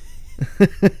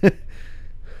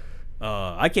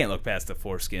 I can't look past the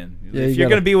foreskin. Yeah, if you're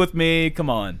gonna be with me, come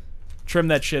on, trim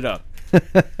that shit up. I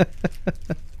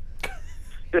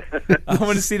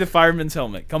want to see the fireman's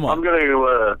helmet. Come on. I'm gonna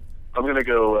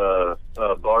go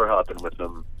bar hopping with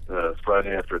them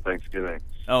Friday after Thanksgiving.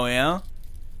 Oh yeah.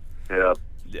 Yeah.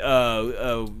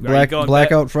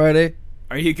 Blackout Friday.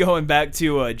 Are you going back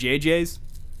to JJ's?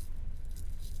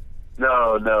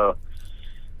 No.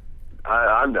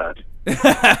 I'm not.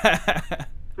 At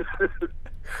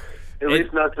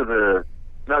least not to the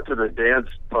dance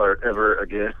part ever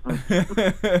again.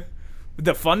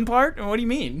 The fun part? What do you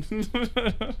mean?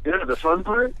 Yeah, the fun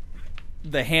part.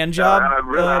 The hand job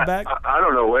back. I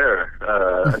don't know where.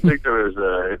 I think there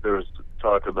was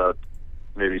talk about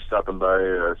maybe stopping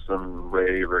by some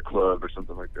rave or club or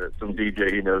something like that. Some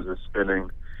DJ he knows is spinning.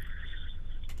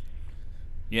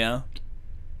 Yeah.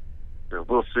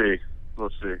 We'll see.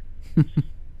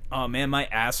 Oh man, my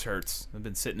ass hurts. I've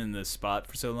been sitting in this spot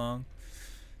for so long.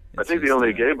 I think the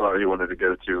only gay bar he wanted to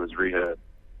go to was Rehab.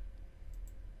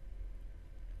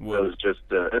 That was just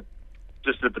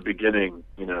at the beginning,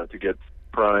 to get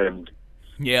primed.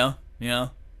 Yeah.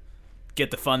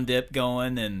 Get the fun dip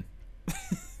going and.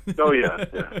 Oh yeah.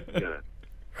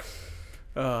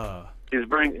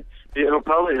 He'll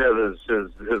probably have his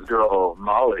girl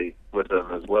Molly with him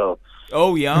as well.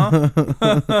 Oh yeah,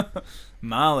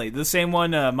 Molly, the same one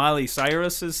Miley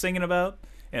Cyrus is singing about,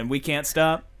 and We Can't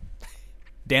Stop,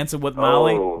 Dancing with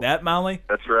Molly. Oh, that Molly.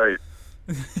 That's right.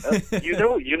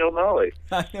 You know Molly.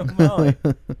 I know Molly.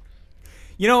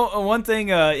 One thing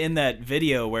in that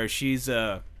video where she's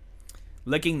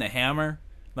licking the hammer.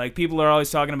 Like, people are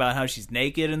always talking about how she's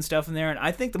naked and stuff in there, and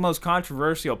I think the most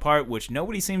controversial part, which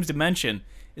nobody seems to mention,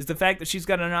 is the fact that she's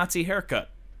got a Nazi haircut.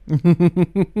 I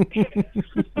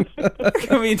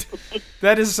mean,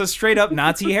 that is a straight-up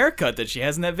Nazi haircut that she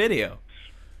has in that video.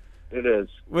 It is.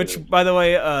 Which, by the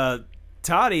way,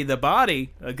 Toddy, the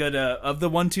body, of the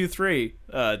 1, 2, 3,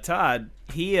 Todd,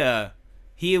 he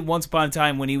once upon a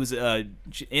time when he was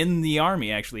in the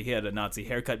army, actually, he had a Nazi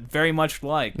haircut, very much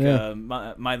like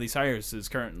Miley Cyrus's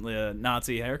current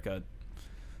Nazi haircut.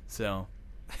 So,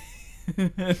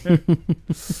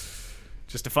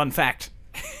 just a fun fact.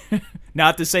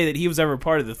 Not to say that he was ever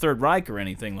part of the Third Reich or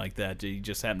anything like that. He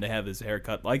just happened to have his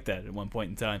haircut like that at one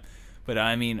point in time. But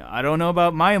I mean, I don't know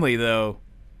about Miley though.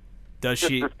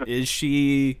 Is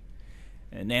she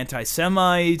an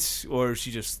anti-Semite, or is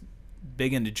she just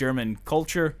big into German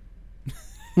culture?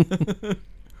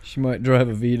 She might drive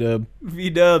a V-dub.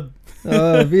 V-dub.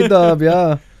 V-dub,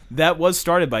 yeah. That was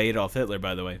started by Adolf Hitler,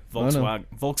 by the way.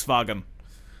 Volkswagen.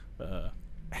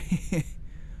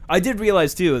 I did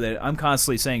realize, too, that I'm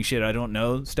constantly saying shit I don't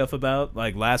know stuff about.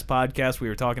 Like, last podcast, we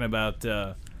were talking about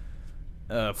Four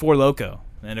Loko.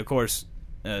 And, of course,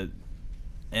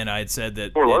 and I had said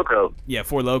that... Four Loko? Yeah,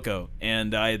 Four Loko.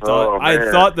 And I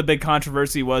thought the big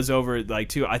controversy was over, like,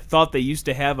 too. I thought they used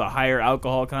to have a higher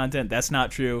alcohol content. That's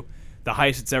not true. The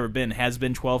highest it's ever been has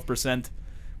been 12%,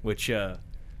 which the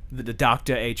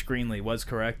Dr. H. Greenlee was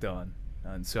correct on.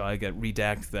 And so I got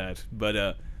redact that.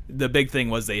 But the big thing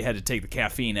was they had to take the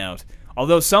caffeine out.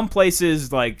 Although some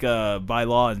places, like by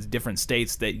law in different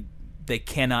states, they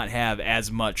cannot have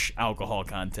as much alcohol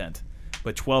content.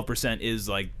 But 12% is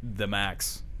like the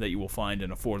max that you will find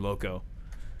in a Four Loko.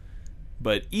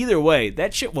 But either way,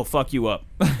 that shit will fuck you up.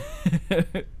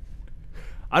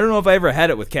 I don't know if I ever had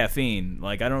it with caffeine.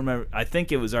 Like, I don't remember. I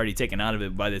think it was already taken out of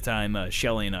it by the time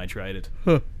Shelly and I tried it.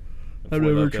 Huh. I've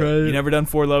never tried it. You never done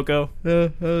Four Loko? Yeah,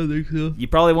 I don't think so. You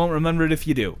probably won't remember it if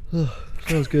you do.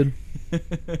 Sounds good.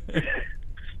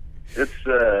 It's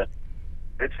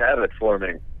habit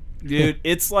forming. Dude,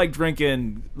 it's like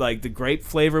drinking, like, the grape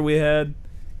flavor we had.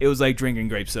 It was like drinking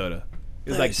grape soda. It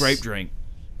was like grape drink.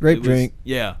 Grape drink.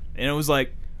 Yeah. And it was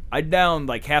like, I downed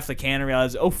like half the can and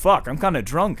realized, oh fuck, I'm kind of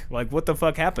drunk. Like, what the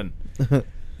fuck happened?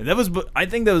 And that was, I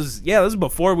think that was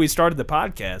before we started the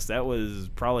podcast. That was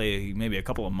probably maybe a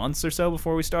couple of months or so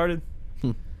before we started.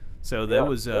 So that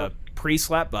was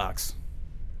pre-Slapbox.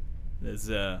 That's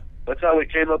how we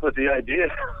came up with the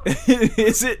idea.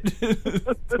 Is it?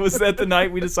 Was that the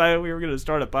night we decided we were going to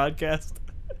start a podcast?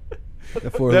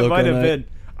 That might have been.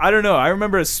 I don't know. I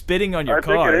remember spitting on your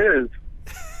car. I think it is.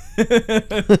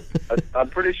 I'm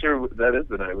pretty sure that is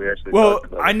the night we actually talked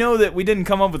about it. I know that we didn't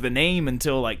come up with a name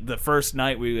until like the first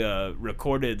night we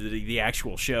recorded the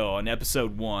actual show on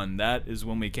episode 1. That is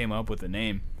when we came up with the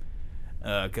name.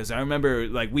 Because I remember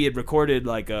like we had recorded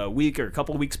like a week or a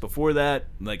couple weeks before that,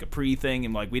 like a pre-thing,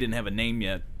 and like we didn't have a name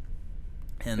yet.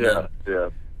 And yeah.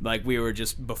 Like we were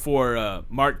just before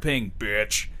Mark Ping,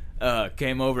 bitch,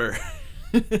 came over.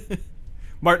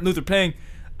 Martin Luther Ping.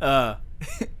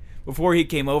 Before he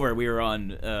came over, we were on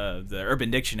the Urban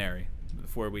Dictionary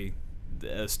before we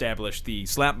established the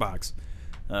Slapbox.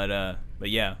 But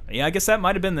yeah, I guess that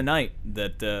might have been the night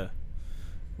that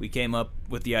we came up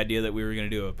with the idea that we were going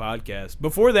to do a podcast.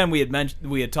 Before then, we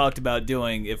had talked about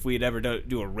doing, if we'd ever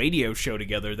do a radio show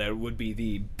together, that would be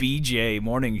the BJ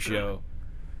morning show.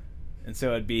 And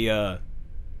so it'd be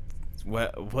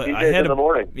BJ's in the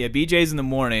morning. Yeah, BJ's in the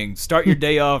morning. Start your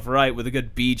day off right with a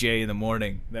good BJ in the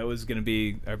morning. That was going to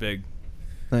be our big...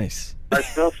 Nice. I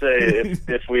still say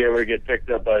if we ever get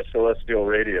picked up by Celestial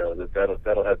Radio,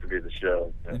 that'll have to be the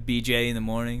show. Yeah. BJ in the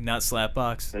morning, not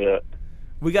Slapbox. Yeah.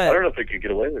 I don't know if we could get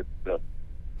away with it.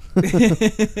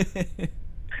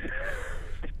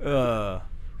 Well,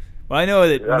 I know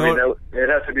that... it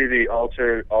has to be the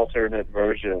alternate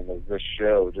version of this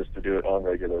show just to do it on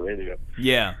regular radio.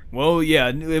 Yeah. Well, yeah,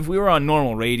 if we were on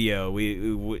normal radio,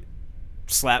 we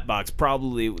Slapbox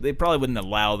they probably wouldn't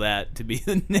allow that to be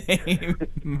the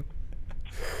name.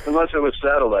 Unless it was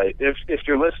satellite. If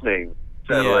you're listening,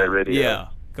 satellite radio. Yeah,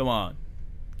 come on.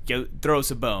 Throw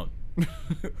us a bone.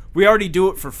 We already do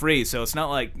it for free, so it's not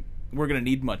like we're going to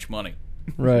need much money.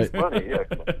 Right. Money, yeah.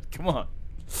 Come on.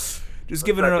 Just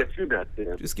give us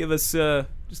a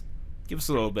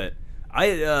little bit.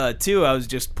 I was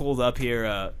just pulled up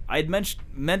here. I had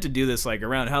meant to do this like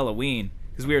around Halloween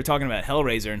because we were talking about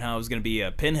Hellraiser and how it was going to be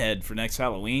a Pinhead for next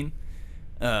Halloween.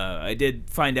 I did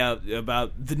find out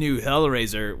about the new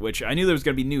Hellraiser, which I knew there was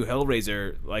going to be new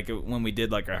Hellraiser like when we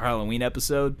did like our Halloween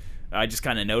episode. I just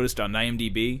kind of noticed on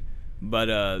IMDb,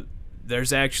 but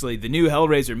there's actually the new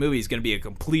Hellraiser movie is going to be a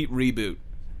complete reboot.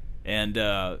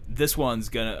 And this one's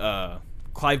gonna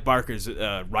Clive Barker's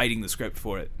writing the script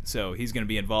for it, so he's gonna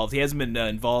be involved. He hasn't been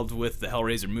involved with the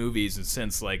Hellraiser movies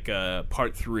since like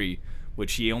Part 3,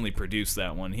 which he only produced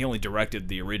that one. He only directed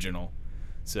the original.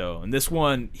 So, and this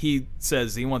one, he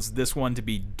says he wants this one to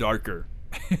be darker.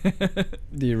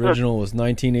 The original was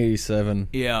 1987.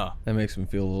 Yeah, that makes him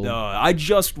feel old. I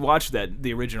just watched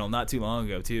the original not too long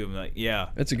ago too. I'm like, yeah,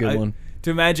 it's a good one. To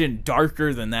imagine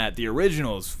darker than that, the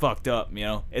original is fucked up, you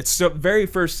know? It's the very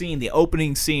first scene, the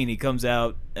opening scene, he comes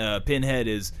out, Pinhead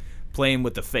is playing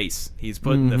with the face. He's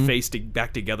putting the face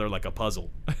back together like a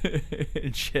puzzle.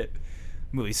 And shit. The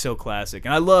movie's so classic.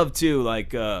 And I love, too,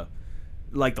 like the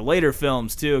later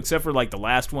films, too, except for, like, the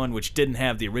last one, which didn't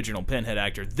have the original Pinhead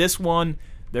actor. This one,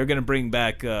 they're gonna bring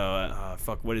back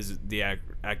what is the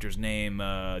actor's name?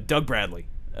 Doug Bradley.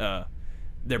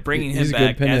 They're bringing him He's a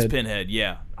good back as Pinhead. Pinhead.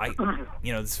 Yeah,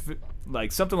 it's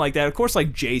like something like that. Of course,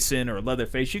 like Jason or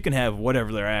Leatherface, you can have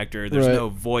whatever their actor. There's Right. no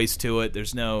voice to it.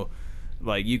 There's no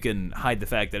like you can hide the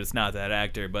fact that it's not that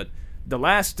actor. But the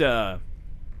last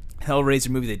Hellraiser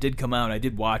movie that did come out, I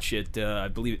did watch it. I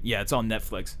believe, it's on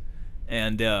Netflix,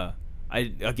 and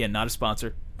again not a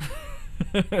sponsor,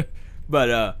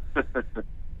 but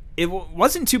it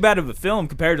wasn't too bad of a film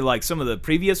compared to like some of the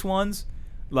previous ones.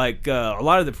 Like a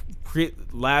lot of the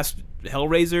last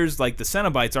Hellraisers, like the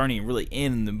Cenobites aren't even really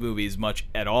in the movies much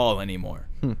at all anymore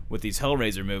with these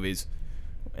Hellraiser movies.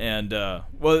 And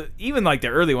well, even like the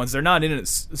early ones, they're not in it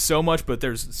so much, but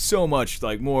there's so much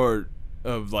like more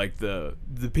of like the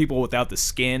people without the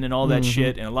skin and all that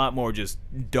shit, and a lot more just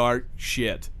dark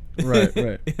shit. Right,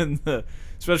 right.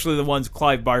 Especially the ones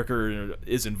Clive Barker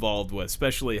is involved with,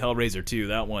 especially Hellraiser 2.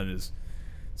 That one is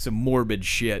some morbid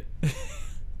shit.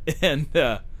 And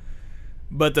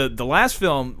but the last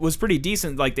film was pretty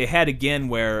decent. Like they had again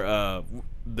where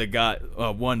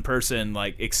one person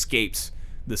like escapes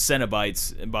the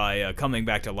Cenobites by coming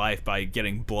back to life by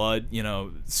getting blood.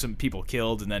 Some people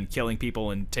killed and then killing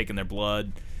people and taking their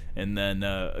blood, and then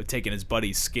taking his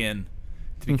buddy's skin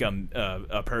to become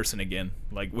a person again.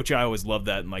 Like, which I always loved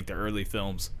that in like the early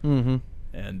films. Mm-hmm.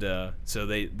 And so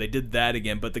they did that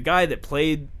again. But the guy that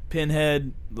played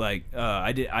Pinhead, like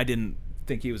I didn't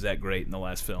think he was that great in the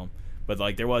last film. But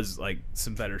like there was like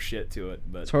some better shit to it.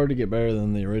 But It's hard to get better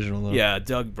than the original, though. yeah,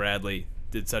 Doug Bradley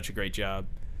did such a great job.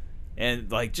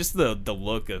 And like just the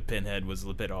look of Pinhead was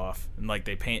a bit off, and like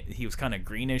he was kind of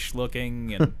greenish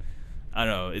looking, and I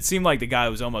don't know. It seemed like the guy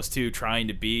was almost too trying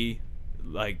to be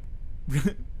like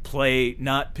play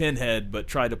not Pinhead, but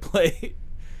try to play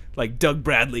like Doug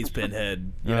Bradley's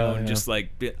Pinhead, and just like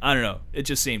I don't know. It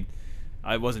just seemed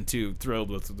I wasn't too thrilled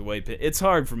with the way it's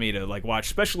hard for me to like watch,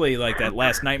 especially like that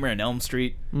last Nightmare on Elm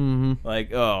Street. Mm-hmm.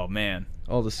 Like, oh man.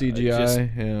 All the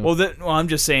CGI. yeah. Well, I'm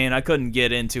just saying I couldn't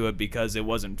get into it because it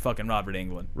wasn't fucking Robert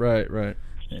Englund, Right.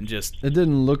 and just It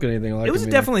didn't look anything like it was him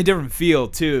either. definitely a different feel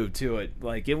too to it.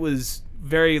 Like it was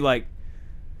very like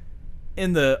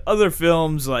in the other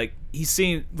films, like he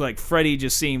seemed like Freddy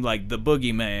just seemed like the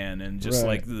boogeyman and just Right.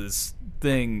 like this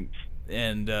thing,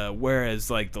 and whereas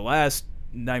like the last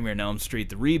Nightmare on Elm Street,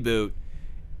 the reboot,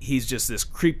 he's just this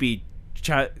creepy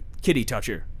kitty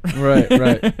toucher.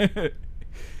 Right.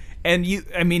 And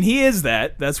he is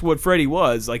that. That's what Freddy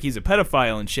was. Like, he's a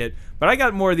pedophile and shit. But I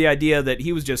got more of the idea that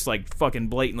he was just, like, fucking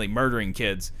blatantly murdering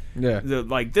kids. Yeah.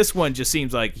 Like, this one just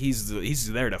seems like he's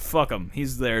there to fuck them.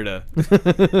 He's there to...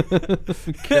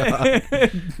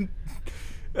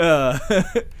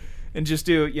 and just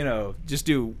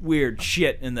do weird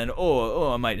shit. And then,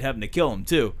 I might have to kill him,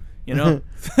 too.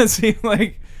 It seemed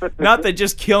like... Not that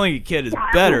just killing a kid is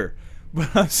better.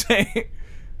 But I'm saying...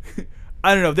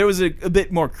 I don't know. There was a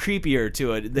bit more creepier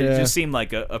to it. That It just seemed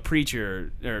like a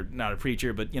preacher, or not a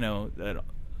preacher, but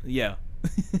yeah,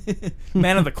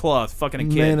 man of the cloth, fucking a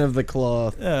kid. Man of the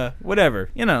cloth.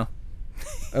 Whatever,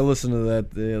 I listened to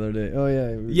that the other day. Oh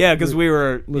yeah. Yeah, because we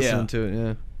were listening to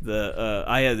it. Yeah.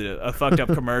 I had a fucked up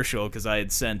commercial because I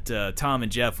had sent Tom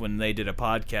and Jeff when they did a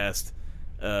podcast.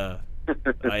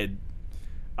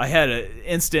 I had an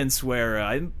instance where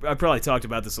I probably talked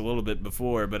about this a little bit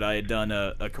before, but I had done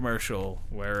a commercial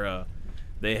where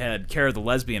they had Kara the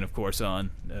lesbian, of course,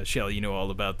 on. Shelley, you know all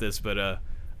about this, but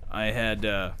I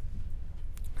had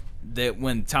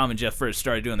when Tom and Jeff first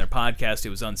started doing their podcast, it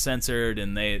was uncensored,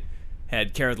 and they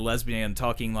had Kara the lesbian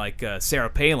talking like Sarah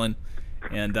Palin,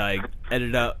 and I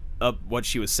edited up what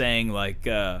she was saying, like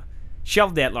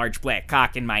shove that large black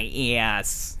cock in my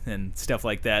ass and stuff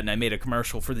like that, and I made a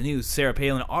commercial for the new Sarah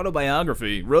Palin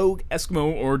autobiography, Rogue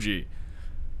Eskimo Orgy,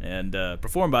 and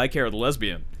performed by Kara the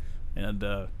lesbian, and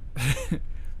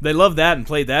they loved that and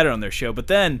played that on their show. But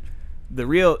then the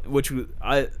real, which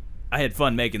I had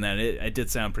fun making that. It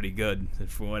did sound pretty good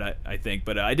from what I think,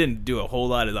 but I didn't do a whole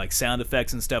lot of like sound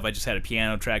effects and stuff. I just had a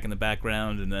piano track in the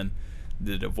background and then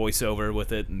did a voiceover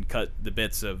with it and cut the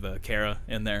bits of Kara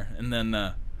in there, and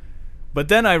then but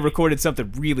then I recorded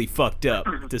something really fucked up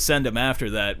to send him after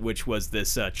that, which was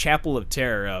this Chapel of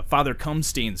Terror, Father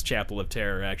Cumstein's Chapel of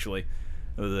Terror, actually.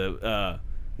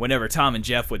 Whenever Tom and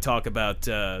Jeff would talk about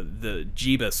the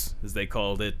Jeebus, as they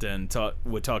called it, and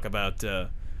would talk about the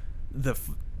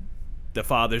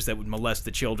fathers that would molest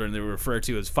the children, they were referred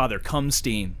to as Father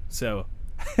Cumstein. So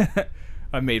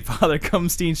I made Father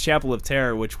Cumstein's Chapel of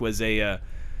Terror, which was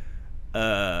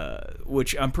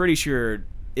which I'm pretty sure...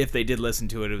 if they did listen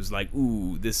to it, it was like,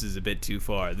 ooh, this is a bit too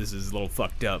far. This is a little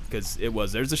fucked up, because it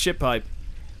was. There's a shit pipe,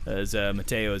 as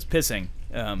Mateo is pissing.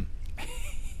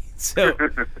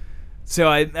 So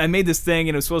I made this thing,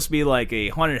 and it was supposed to be like a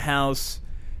haunted house,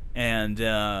 and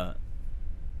the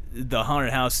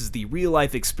haunted house is the real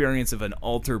life experience of an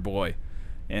altar boy,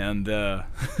 and I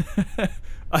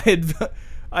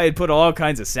had put all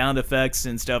kinds of sound effects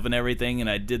and stuff and everything, and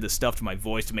I did the stuff to my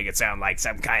voice to make it sound like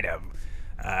some kind of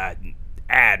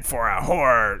ad for a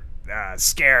horror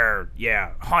scare,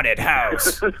 haunted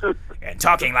house, and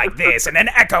talking like this, and an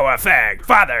echo effect.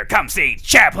 Father, come see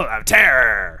Chapel of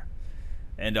Terror,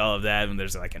 and all of that. And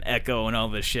there's like an echo and all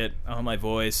this shit on my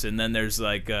voice, and then there's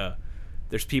like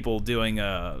there's people doing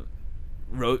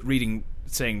reading,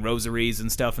 saying rosaries and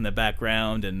stuff in the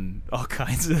background, and all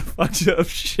kinds of fucked up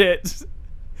shit.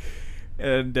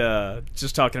 And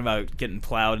just talking about getting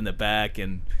plowed in the back,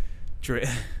 and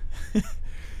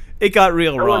it got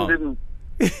real wrong.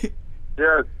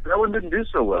 Yeah, that one didn't do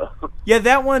so well. Yeah,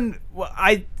 that one, well,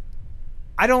 I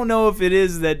don't know if it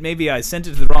is that maybe I sent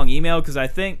it to the wrong email, because I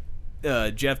think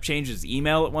Jeff changed his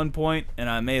email at one point, and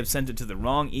I may have sent it to the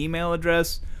wrong email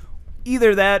address.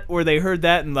 Either that, or they heard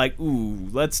that and like, ooh,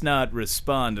 let's not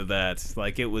respond to that.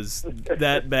 Like, it was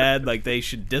that bad, like they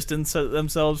should distance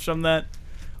themselves from that.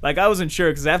 Like, I wasn't sure,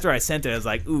 because after I sent it, I was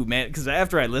like, ooh, man, because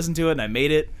after I listened to it and I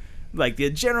made it, like, the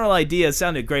general idea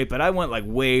sounded great, but I went, like,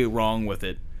 way wrong with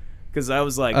it. Because I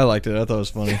was like... I liked it. I thought it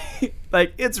was funny.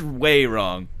 Like, it's way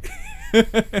wrong.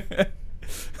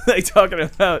 Like, talking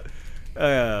about...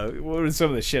 what was some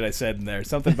of the shit I said in there?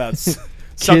 Something about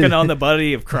sucking on the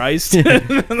body of Christ.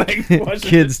 Like,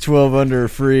 kids 12 under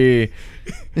free.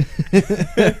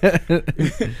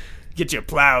 Get you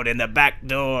plowed in the back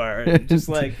door. And just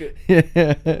like...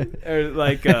 Or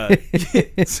like...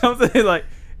 something like...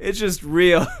 It's just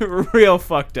real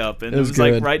fucked up, and it was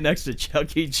like right next to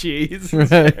Chuck E. Cheese.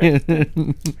 Right.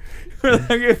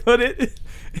 But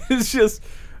it's just,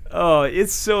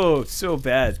 it's so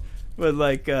bad. But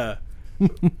like,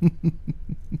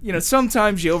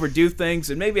 sometimes you overdo things,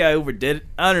 and maybe I overdid it.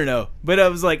 I don't know. But I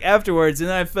was like afterwards,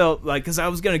 and I felt like, because I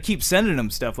was gonna keep sending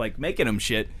them stuff, like making them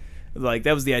shit. Like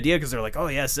that was the idea, because they're like, oh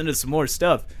yeah, send us some more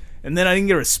stuff. And then I didn't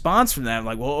get a response from that. I'm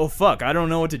like, well, oh, fuck, I don't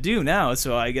know what to do now,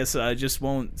 so I guess I just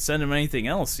won't send them anything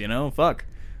else, fuck.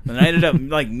 And I ended up,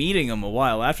 like, meeting them a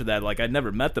while after that. Like, I'd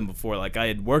never met them before. Like, I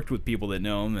had worked with people that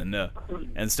know them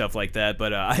and stuff like that.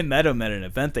 But I met them at an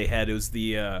event they had. It was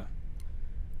the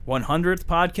 100th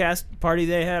podcast party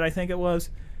they had, I think it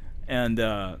was. And,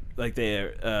 like,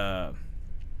 they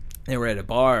were at a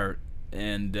bar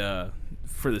and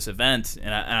for this event,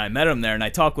 and I met them there, and I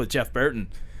talked with Jeff Burton.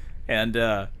 And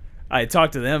I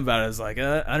talked to them about it. I was like,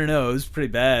 I don't know, it was pretty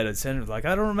bad. I sent it, like,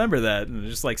 I don't remember that. And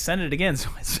just like, send it again. So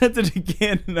I sent it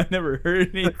again, and I never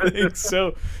heard anything.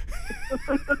 So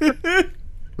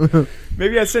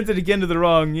maybe I sent it again to the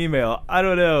wrong email. I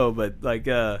don't know, but like,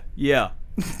 yeah.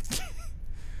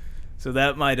 So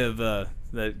that might have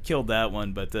that killed that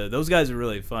one. But those guys are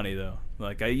really funny though.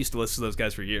 Like, I used to listen to those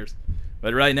guys for years.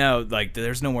 But right now, like,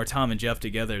 there's no more Tom and Jeff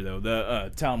together, though.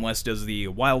 The Tom West does the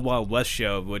Wild Wild West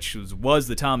show, which was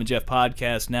the Tom and Jeff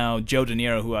podcast. Now, Joe De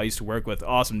Niro, who I used to work with,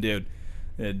 awesome dude.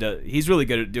 He's really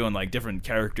good at doing, like, different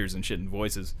characters and shit and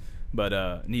voices.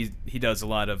 But he does a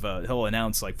lot of, he'll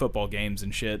announce, like, football games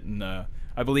and shit. And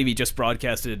I believe he just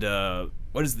broadcasted,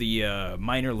 what is the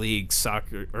minor league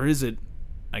soccer, or is it,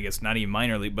 I guess not even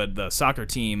minor league, but the soccer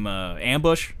team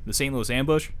Ambush, the St. Louis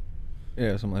Ambush?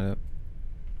 Yeah, something like that.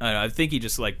 I think he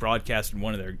just like broadcasted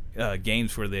one of their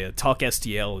games where the Talk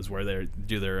STL is where they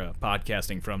do their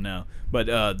podcasting from now. But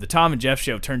the Tom and Jeff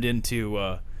show turned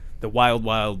into the Wild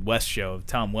Wild West show of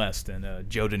Tom West and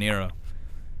Joe De Niro,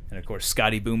 and of course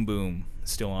Scotty Boom Boom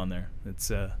is still on there.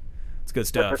 It's good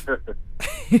stuff.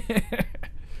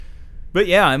 But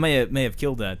yeah, I may have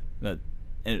killed that.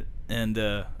 And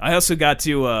I also got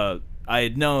to I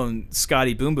had known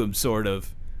Scotty Boom Boom sort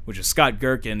of, which is Scott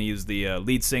Gherkin. He was the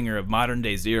lead singer of Modern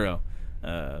Day Zero,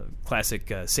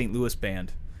 classic St. Louis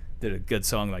band. Did a good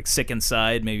song like "Sick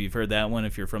Inside." Maybe you've heard that one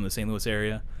if you're from the St. Louis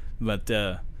area. But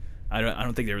I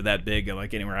don't think they were that big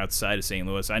like anywhere outside of St.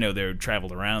 Louis. I know they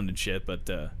traveled around and shit, but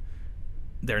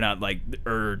they're not like the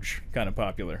Urge kind of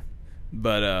popular.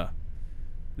 But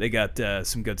they got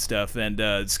some good stuff.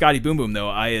 And Scotty Boom Boom, though,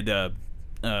 I had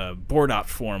board op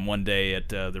for him one day at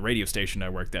the radio station I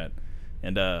worked at.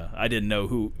 And I didn't know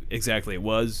who exactly it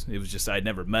was. It was just I'd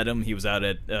never met him. He was out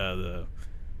at a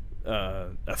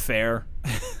fair.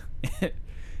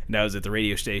 And I was at the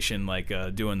radio station, like,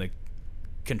 doing the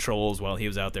controls while he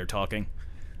was out there talking.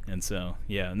 And so,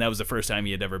 yeah. And that was the first time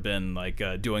he had ever been, like,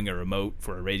 doing a remote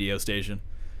for a radio station.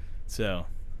 So,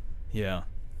 yeah.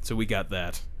 So we got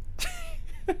that.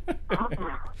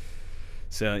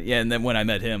 So yeah, and then when I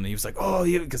met him, he was like, "Oh,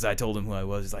 you," because I told him who I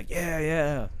was. He's like, "Yeah,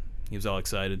 yeah." He was all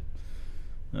excited.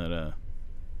 But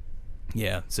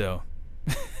yeah. So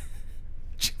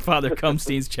Father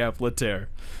Cumstein's Chapel of Terror.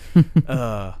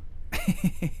 I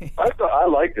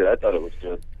liked it. I thought it was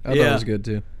good. I thought it was good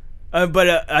too.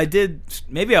 But I did.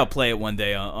 Maybe I'll play it one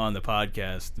day on the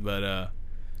podcast. But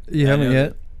You haven't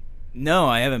yet? No,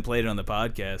 I haven't played it on the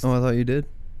podcast. Oh, I thought you did.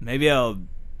 Maybe I'll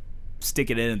stick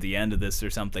it in at the end of this or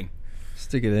something.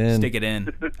 Stick it in. Stick it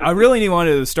in. I really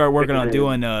wanted to start working on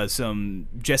doing some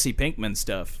Jesse Pinkman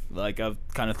stuff. Like I've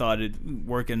kind of thought of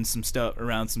working some stuff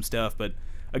around some stuff, but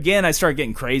again, I start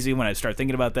getting crazy when I start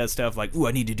thinking about that stuff. Like, ooh,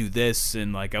 I need to do this,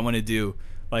 and like I want to do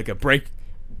like a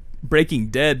Breaking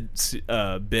Dead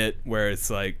bit where it's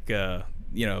like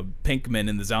Pinkman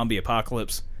in the zombie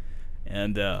apocalypse,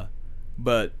 and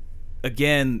but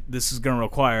again, this is going to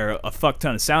require a fuck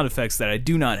ton of sound effects that I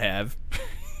do not have.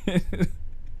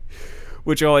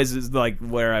 Which always is like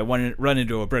where I run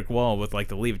into a brick wall with like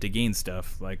the Leave It to Geen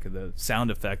stuff. Like the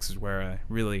sound effects is where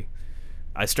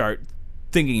I start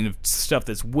thinking of stuff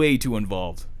that's way too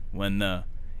involved. When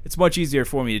it's much easier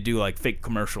for me to do like fake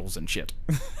commercials and shit,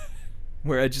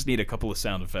 where I just need a couple of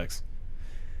sound effects.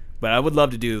 But I would love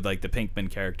to do like the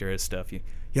Pinkman character as stuff.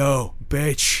 Yo,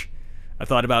 bitch. I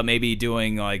thought about maybe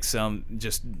doing like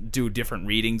just do different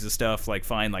readings of stuff, like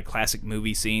find like classic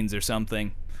movie scenes or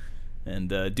something. And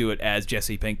do it as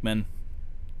Jesse Pinkman.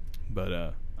 But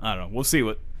I don't know. We'll see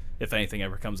if anything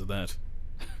ever comes of that.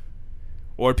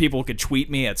 Or people could tweet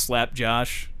me at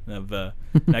SlapJosh. And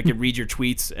I could read your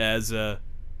tweets as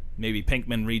maybe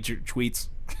Pinkman reads your tweets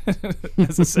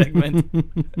as a segment.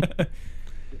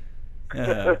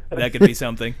 That could be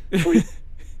something. Tweet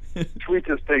as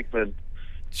Pinkman.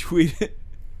 Tweet it.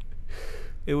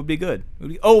 It would be good.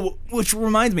 Which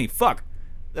reminds me. Fuck.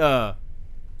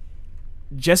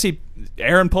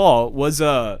 Aaron Paul was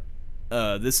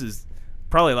this is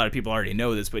probably a lot of people already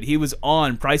know this, but he was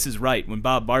on Price is Right when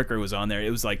Bob Barker was on there. It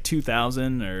was like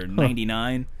 2000 or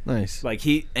 99. Nice. Like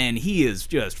he is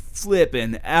just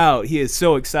flipping out. He is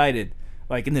so excited.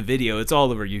 Like in the video, it's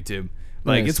all over YouTube.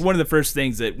 Like Nice. It's one of the first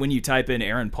things that when you type in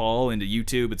Aaron Paul into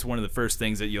YouTube, it's one of the first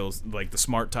things that you'll like the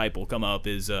smart type will come up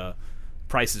is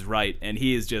Price is Right, and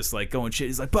he is just like going shit.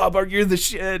 He's like, Bob Barker, you're the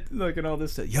shit, like, and all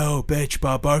this stuff. Yo, bitch,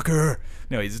 Bob Barker.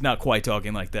 No, he's not quite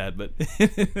talking like that, but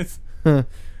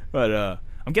but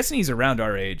I'm guessing he's around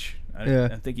our age. I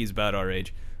think he's about our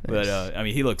age. Nice. But I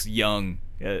mean, he looks young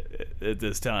at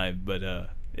this time. But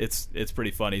it's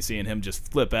pretty funny seeing him just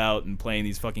flip out and playing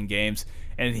these fucking games.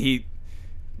 And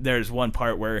there's one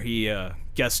part where he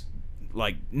guessed.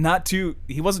 Like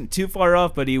he wasn't too far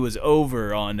off, but he was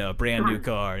over on a brand new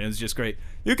car, and it was just great.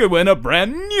 You could win a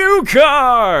brand new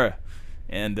car,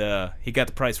 and he got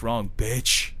the price wrong,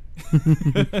 bitch.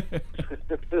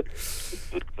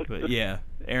 But yeah,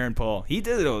 Aaron Paul, he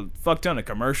did a fuck ton of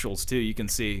commercials too. You can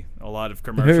see a lot of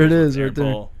commercials. There it is, Aaron right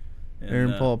there. Paul. And,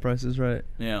 Aaron Paul, Price is Right.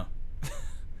 Yeah,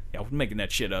 yeah, we're making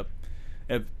that shit up.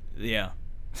 Yeah,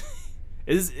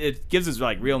 it gives his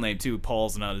like real name too.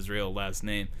 Paul's not his real last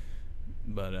name.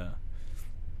 But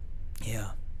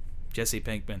yeah, Jesse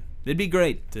Pinkman. It'd be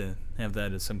great to have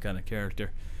that as some kind of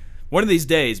character. One of these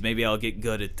days, maybe I'll get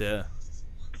good at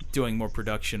doing more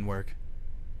production work.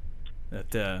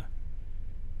 Man,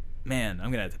 I'm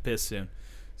gonna have to piss soon.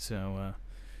 So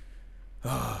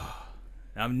I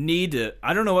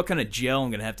don't know what kind of gel I'm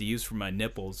gonna have to use for my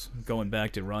nipples going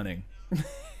back to running.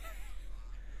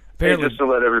 Apparently, just to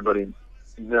let everybody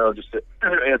know, just to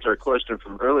answer a question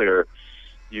from earlier.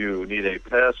 You need a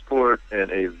passport and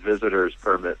a visitor's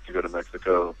permit to go to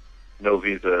Mexico. No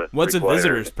visa. What's required. a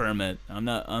visitor's permit?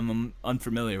 I'm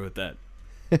unfamiliar with that.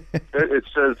 It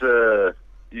says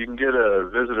you can get a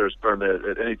visitor's permit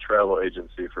at any travel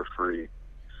agency for free.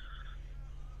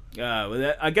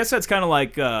 I guess that's kind of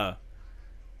like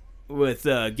with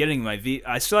getting my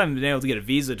visa. I still haven't been able to get a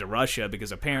visa to Russia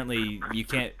because apparently you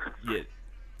can't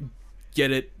get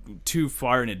it too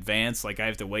far in advance. Like I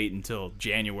have to wait until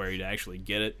January to actually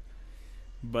get it.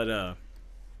 But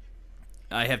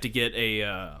I have to get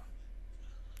a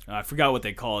I forgot what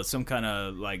they call it, some kind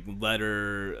of like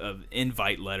letter of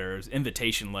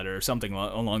invitation letter or something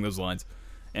along those lines.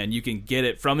 And you can get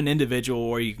it from an individual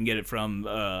or you can get it from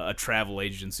a travel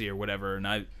agency or whatever. And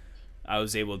I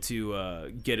was able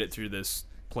to get it through this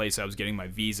place I was getting my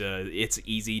visa. It's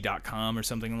easy.com or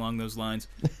something along those lines.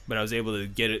 But I was able to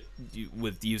get it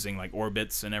with using like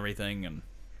Orbitz and everything, and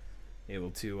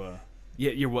able to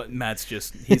you're what Matt's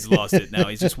just he's lost it now.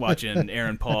 He's just watching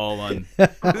Aaron Paul on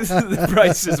The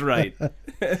Price is Right.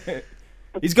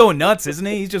 He's going nuts, isn't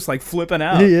he? He's just like flipping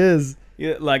out. He is.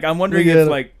 Yeah, like I'm wondering if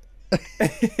like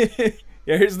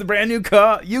Here's the brand new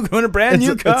car. You going a brand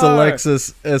new car? It's a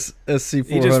Lexus SC400.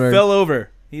 He just fell over.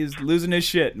 He's losing his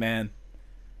shit, man.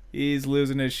 He's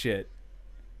losing his shit.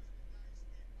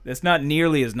 That's not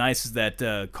nearly as nice as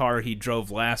that car he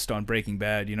drove last on Breaking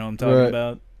Bad. You know what I'm talking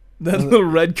about? That little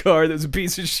red car that was a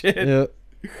piece of shit. Yep.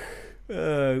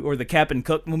 Or the Captain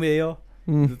Cook mobile.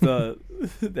 He's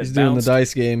doing the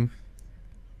dice game.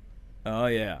 Oh,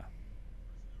 yeah.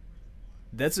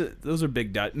 Those are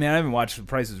big dice. Man, I haven't watched The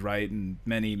Price is Right in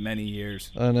many, many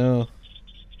years. I know.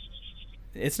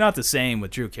 It's not the same with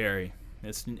Drew Carey.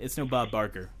 It's no Bob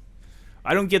Barker.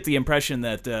 I don't get the impression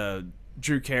that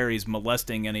Drew Carey's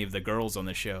molesting any of the girls on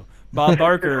the show. Bob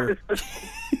Barker,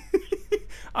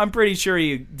 I'm pretty sure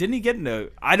didn't he get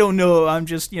into, I don't know, I'm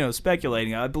just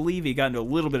speculating. I believe he got into a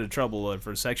little bit of trouble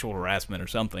for sexual harassment or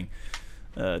something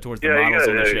towards the models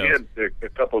on the show. He had a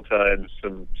couple times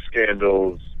some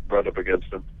scandals brought up against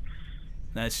him.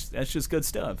 That's just good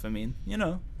stuff. I mean,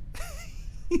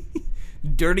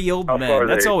 dirty old men.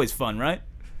 That's always fun, right?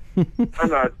 I'm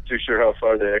not too sure how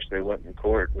far they actually went in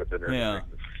court with it. Yeah.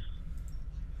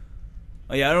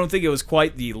 Oh, yeah, I don't think it was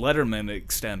quite the Letterman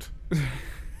extent.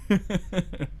 Of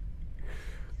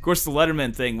course, the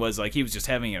Letterman thing was like he was just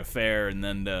having an affair, and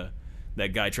then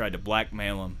that guy tried to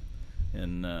blackmail him,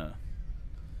 and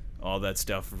all that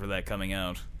stuff for that coming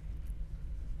out.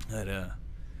 But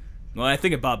when I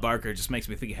think of Bob Barker, it just makes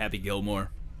me think of Happy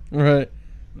Gilmore. Right.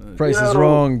 Price is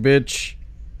wrong, bitch.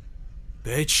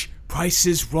 Bitch. Price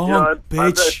is wrong,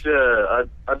 bitch.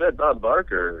 I bet Bob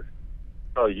Barker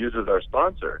uses our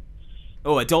sponsor.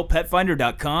 Oh,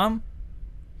 adultpetfinder.com?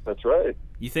 That's right.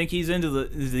 You think he's into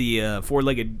the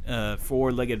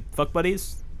four-legged fuck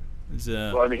buddies?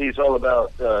 Well, I mean, he's all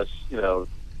about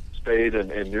spade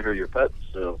and neuter your pets.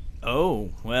 So.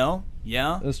 Oh, well,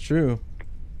 yeah. That's true.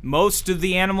 Most of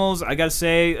the animals, I gotta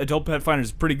say, Adult Pet Finder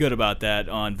is pretty good about that,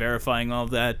 on verifying all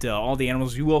that. All the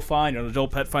animals you will find on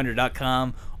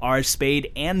adultpetfinder.com are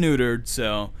spayed and neutered,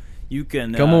 so you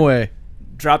can come away,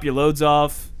 drop your loads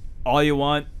off all you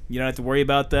want. You don't have to worry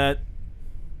about that.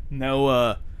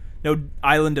 No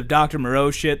Island of Dr.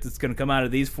 Moreau shit that's gonna come out of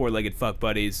these four-legged fuck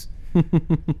buddies.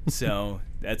 So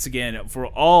that's, again, for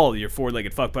all your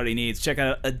four-legged fuck buddy needs. Check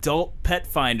out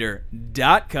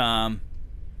adultpetfinder.com.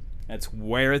 That's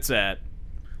where it's at.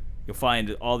 You'll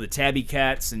find all the tabby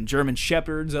cats and German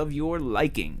shepherds of your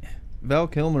liking. Val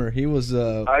Kilmer, he was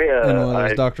in one of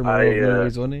those Dr. Moreau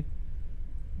movies, wasn't he?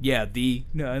 Yeah, the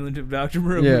Island of Dr.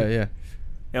 Moreau. Yeah.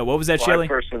 Yeah, what was that, Shelley?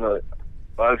 Personally,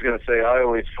 I was going to say, I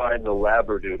always find the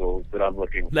Labradoodles that I'm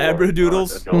looking for.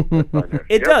 Labradoodles?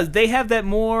 It does. They have that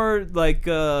more, like,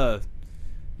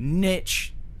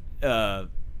 niche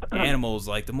animals,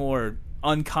 like the more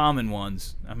uncommon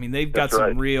ones. I mean, they've got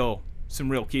some real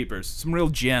keepers, some real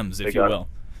gems, if you will.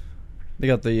 They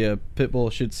got the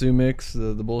Pitbull Shih Tzu mix,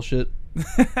 the bullshit.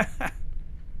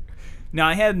 Now,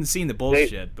 I hadn't seen the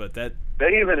bullshit, but that...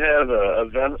 They even have a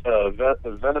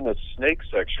venomous snake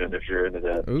section, if you're into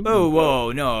that. Ooh. Oh,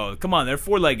 whoa, no. Come on, they're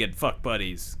four-legged fuck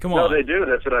buddies. Come on. No, they do.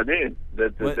 That's what I mean.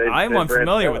 I'm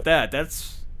unfamiliar with that.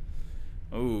 That's...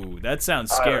 Ooh, that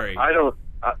sounds scary. I don't...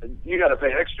 you got to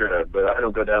pay extra, but I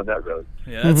don't go down that road.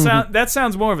 Yeah, that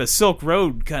sounds more of a Silk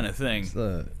Road kind of thing.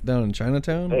 Down in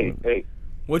Chinatown? Hey.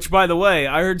 Which, by the way,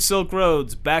 I heard Silk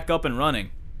Road's back up and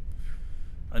running.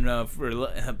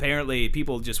 Apparently,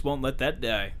 people just won't let that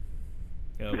die.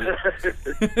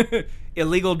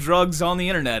 Illegal drugs on the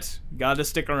internet. Gotta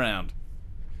stick around.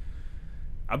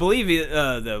 I believe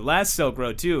the last Silk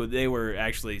Road, too, they were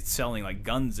actually selling like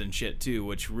guns and shit, too,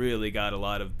 which really got a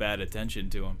lot of bad attention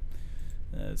to them.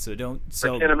 So don't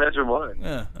sell... I can't imagine why.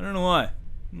 I don't know why.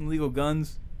 Illegal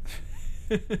guns.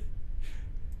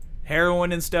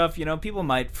 Heroin and stuff, people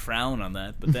might frown on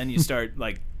that, but then you start,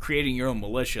 like, creating your own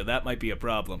militia. That might be a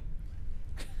problem.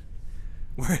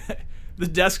 The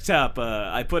desktop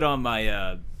I put on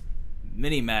my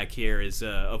mini Mac here is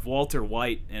of Walter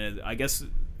White, and I guess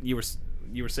you were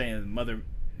saying Mother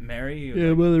Mary?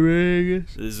 Yeah, Mother Mary, I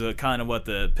guess. This is kind of what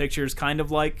the picture's kind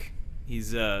of like.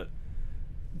 He's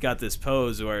got this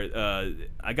pose where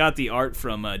I got the art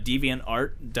from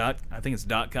DeviantArt. I think it's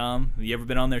 .com. Have you ever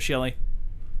been on there, Shelley?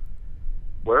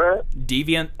 Where at?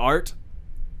 DeviantArt.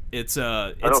 It's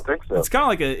I don't think so. It's kind of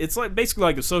like it's like basically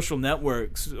like a social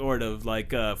network sort of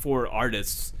like for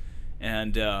artists,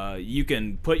 and you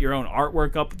can put your own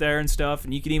artwork up there and stuff,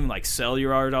 and you can even like sell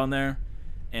your art on there,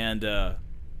 and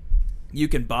you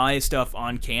can buy stuff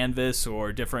on Canvas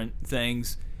or different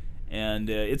things, and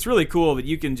it's really cool. But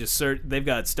you can just search. They've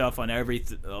got stuff on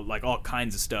like all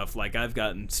kinds of stuff. Like I've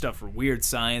gotten stuff for Weird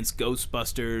Science,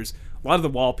 Ghostbusters. A lot of the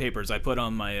wallpapers I put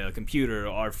on my computer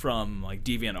are from like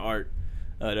DeviantArt.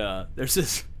 But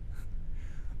there's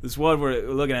This one we're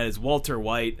looking at is Walter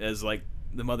White as like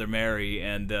the Mother Mary,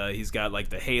 and he's got like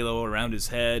the halo around his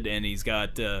head, and he's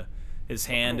got his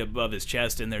hand above his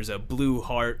chest, and there's a blue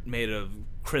heart made of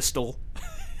crystal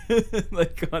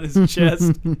like on his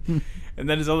chest. And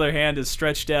then his other hand is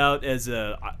stretched out as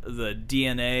the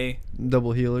DNA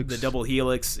Double helix. The double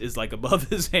helix is like above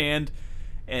his hand,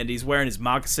 and he's wearing his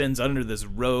moccasins under this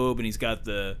robe, and he's got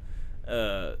the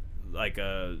like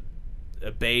a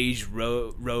beige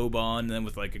robe on, and then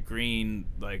with like a green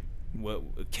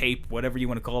cape, whatever you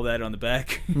want to call that, on the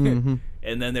back. Mm-hmm.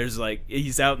 And then there's like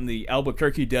he's out in the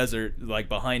Albuquerque desert, like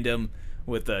behind him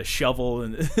with a shovel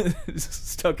and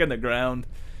stuck in the ground,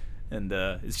 and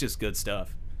it's just good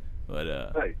stuff.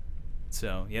 But Right.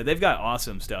 so yeah, they've got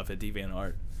awesome stuff at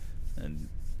DeviantArt, and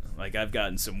like I've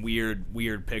gotten some weird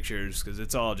pictures because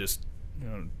it's all just, you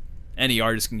know, any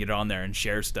artist can get on there and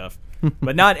share stuff.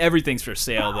 But not everything's for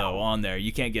sale though on there.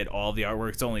 You can't get all the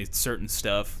artwork. It's only certain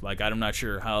stuff. Like I'm not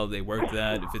sure how they work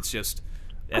that. If it's just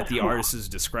at the artist's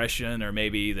discretion, or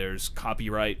maybe there's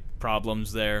copyright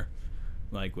problems there,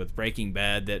 like with Breaking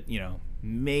Bad. That, you know,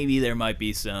 maybe there might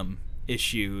be some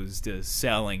issues to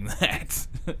selling that.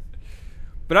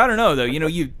 But I don't know though. You know,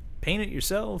 you paint it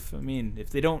yourself. I mean,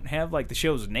 if they don't have like the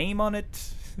show's name on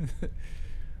it,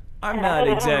 I'm not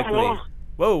exactly.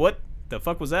 Whoa! What the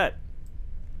fuck was that?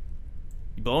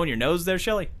 You blowing your nose there,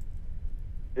 Shelly?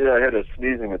 Yeah, I had a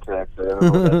sneezing attack there. I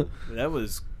don't know what That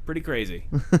was pretty crazy.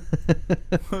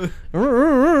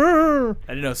 I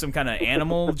didn't know, some kind of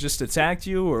animal just attacked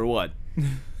you or what?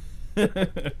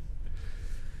 That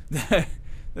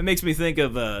makes me think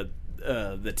of the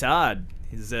Todd.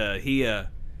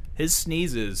 His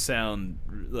sneezes sound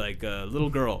like a little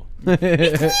girl. We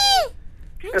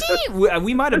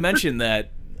might have mentioned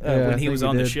that when he was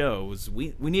on the show.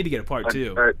 We need to get a part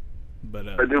 2. But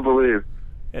I do believe.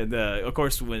 And of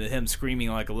course, with him screaming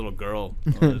like a little girl,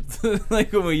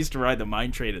 like when we used to ride the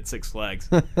mine train at Six Flags.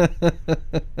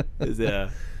 It's good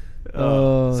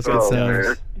man.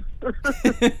 times.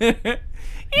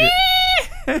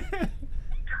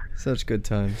 Such good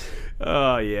times.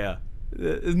 Oh yeah,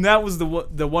 and that was the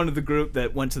one of the group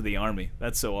that went to the army.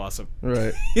 That's so awesome.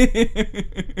 Right.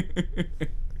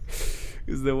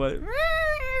 Is the one.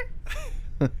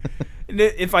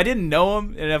 If I didn't know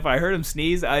him and if I heard him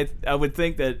sneeze, I would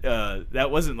think that that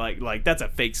wasn't like that's a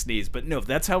fake sneeze. But no,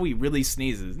 that's how he really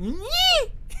sneezes.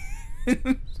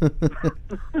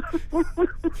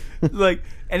 Like,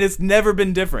 and it's never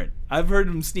been different. I've heard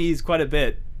him sneeze quite a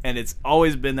bit, and it's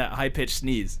always been that high pitched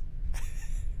sneeze.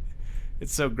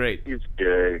 It's so great. He's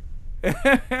gay.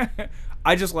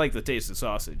 I just like the taste of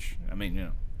sausage. I mean, you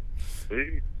know.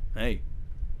 See? Hey,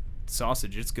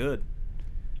 sausage, it's good.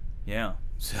 Yeah.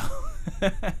 So, do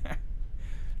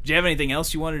you have anything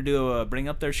else you wanted to bring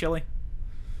up there, Shelley?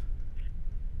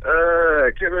 I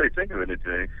can't really think of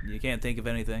anything. You can't think of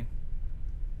anything?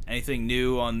 Anything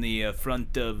new on the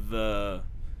front of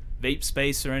vape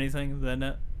space or anything of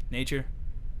that nature?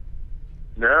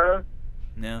 No?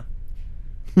 No.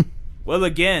 Well,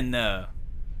 again,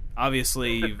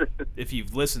 obviously, if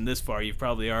you've listened this far, you've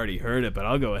probably already heard it, but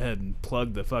I'll go ahead and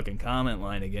plug the fucking comment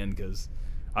line again, because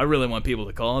I really want people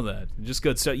to call that. Just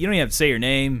good stuff. You don't even have to say your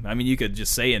name. I mean, you could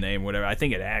just say a name or whatever. I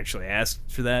think it actually asked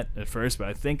for that at first, but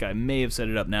I think I may have set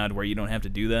it up now to where you don't have to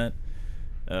do that.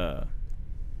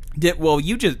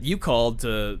 You called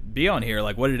to be on here.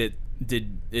 Like, what did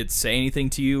it say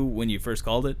anything to you when you first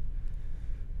called it?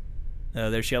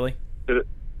 There, Shelley?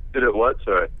 Did it what?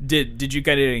 Sorry. Did you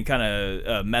get any kind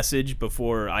of message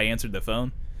before I answered the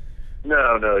phone?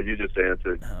 No, you just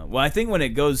answered. Well, I think when it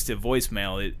goes to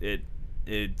voicemail,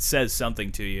 it says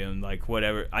something to you, and like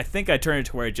whatever. I think I turn it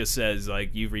to where it just says like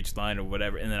you've reached line or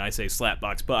whatever, and then I say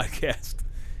Slapbox Podcast,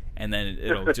 and then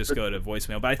it'll just go to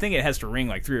voicemail. But I think it has to ring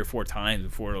like 3 or 4 times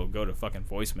before it'll go to fucking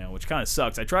voicemail, which kind of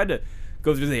sucks. I tried to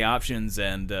go through the options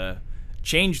and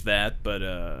change that, but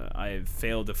I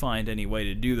failed to find any way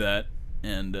to do that.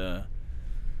 And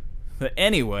but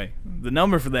anyway, the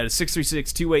number for that is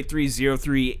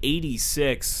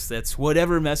 636-283-0386. That's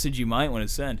whatever message you might want to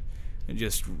send. And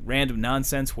just random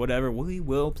nonsense, whatever. We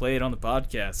will play it on the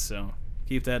podcast, so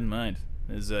keep that in mind.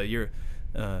 As you're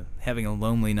having a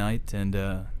lonely night and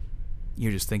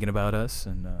you're just thinking about us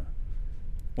and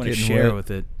want to share wet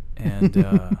with it,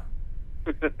 and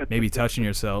maybe touching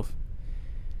yourself.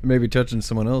 Maybe touching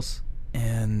someone else.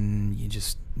 And you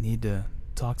just need to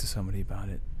talk to somebody about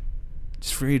it.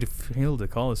 Just feel to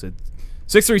call us at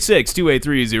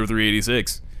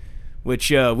 636-283-0386. Which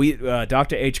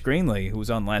Dr. H. Greenlee, who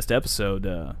was on last episode,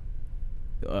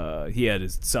 he had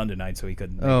his son tonight, so he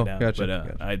couldn't make it out. Gotcha, But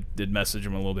gotcha. I did message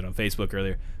him a little bit on Facebook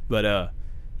earlier. But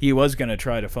he was going to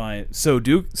try to find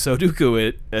Sudoku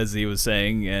it, as he was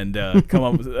saying, and come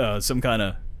up with some kind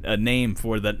of a name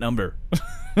for that number.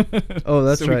 Oh,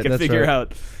 that's so right. we can That's figure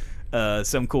right. out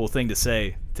some cool thing to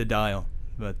say to dial,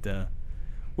 but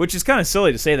which is kind of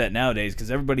silly to say that nowadays because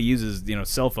everybody uses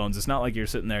cell phones. It's not like you're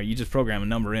sitting there. You just program a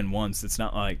number in once. It's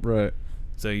not like Right.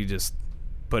 so you just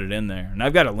put it in there, and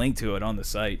I've got a link to it on the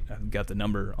site. I've got the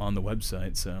number on the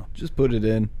website, so Just put it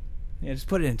in. yeah, just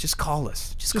put it in. Just call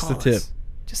us. Just Just call the tip. us.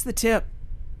 Just the tip.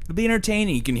 It'll be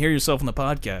entertaining. You can hear yourself on the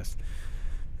podcast.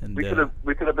 And We could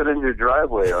have been in your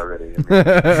driveway already.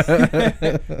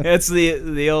 it's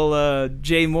the old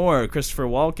Jay Moore, Christopher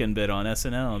Walken bit on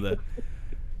SNL. The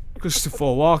Christopher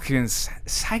Walken's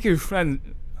psychic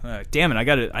friend. Damn it! I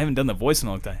haven't done the voice in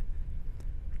a long time.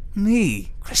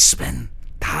 Me, Crispin,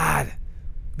 Todd,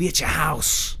 be at your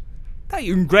house. Thought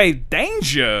you were in grave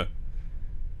danger.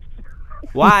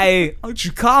 Why aren't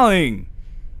you calling?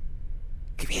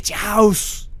 Could be at your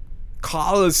house.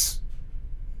 Call us.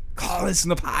 Call us in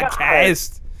the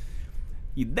podcast.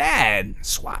 You dad.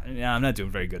 Swat. No, I'm not doing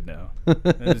very good now.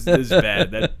 This is bad.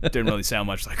 That didn't really sound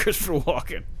much like Christopher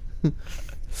Walken.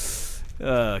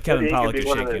 Kevin He Pollak could is be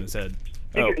one of shaking the- his head.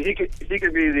 He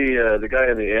could be the guy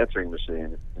in the answering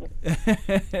machine.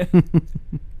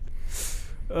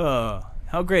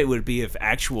 How great would it be if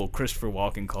actual Christopher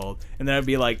Walken called, and then I'd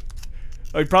be like,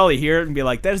 I'd probably hear it and be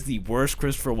like, that is the worst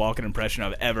Christopher Walken impression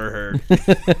I've ever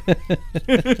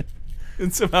heard.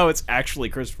 And somehow it's actually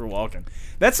Christopher Walken.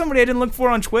 That's somebody I didn't look for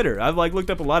on Twitter. I've looked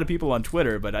up a lot of people on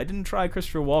Twitter, but I didn't try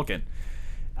Christopher Walken.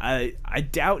 I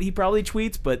doubt he probably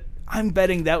tweets, but I'm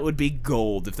betting that would be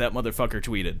gold if that motherfucker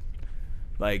tweeted.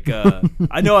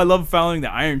 I know I love following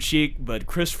the Iron Sheik, but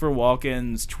Christopher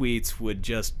Walken's tweets would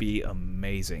just be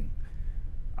amazing.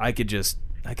 I could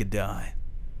die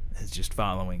as just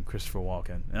following Christopher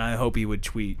Walken, and I hope he would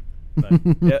tweet. But,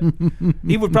 yeah,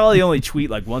 he would probably only tweet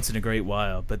once in a great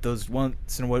while, but those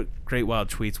once in a great while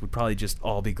tweets would probably just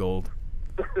all be gold.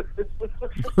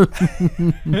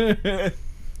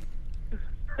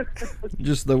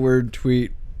 Just the word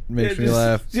tweet makes me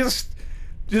laugh. Just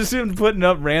him putting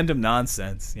up random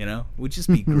nonsense, would just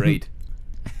be great.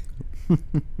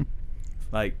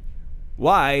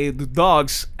 Why the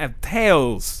dogs have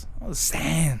tails? I don't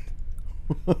understand.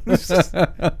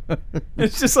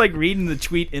 It's just like reading the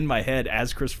tweet in my head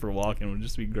as Christopher Walken would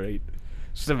just be great.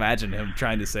 Just imagine him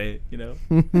trying to say it,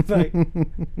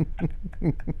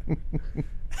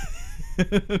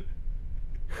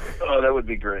 Oh, that would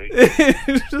be great.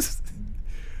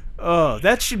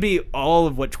 That should be all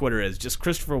of what Twitter is, just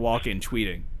Christopher Walken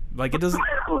tweeting. It doesn't.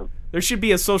 There should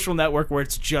be a social network where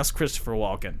it's just Christopher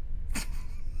Walken.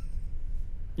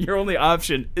 Your only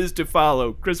option is to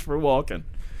follow Christopher Walken.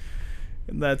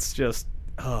 And that's just,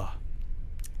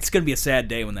 it's going to be a sad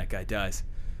day when that guy dies.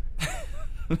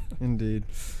 Indeed.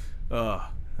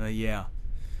 Yeah.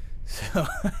 So,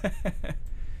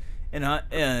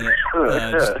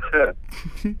 just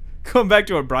going back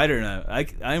to a brighter note,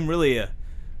 I'm really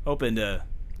hoping to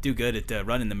do good at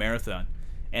running the marathon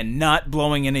and not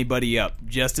blowing anybody up.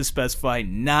 Just to specify,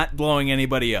 not blowing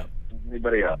anybody up.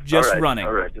 Anybody else? Just all right, running.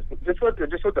 All right. Just let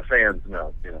the fans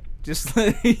know. Just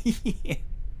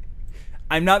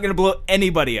I'm not going to blow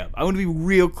anybody up. I want to be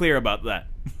real clear about that.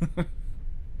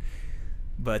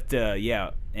 But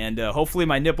yeah, and hopefully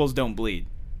my nipples don't bleed.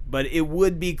 But it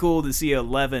would be cool to see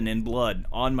 11 in blood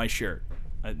on my shirt.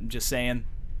 I'm just saying,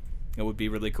 it would be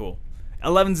really cool.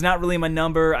 11's not really my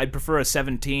number. I'd prefer a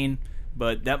 17,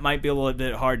 but that might be a little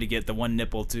bit hard to get the one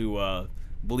nipple to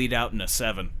bleed out in a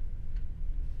 7.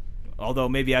 Although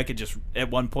maybe I could just at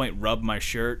one point rub my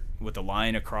shirt with a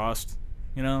line across,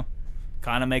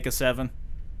 kind of make a 7.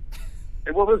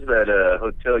 Hey, what was that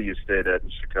hotel you stayed at in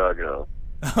Chicago?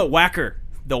 Whacker.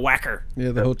 The Whacker.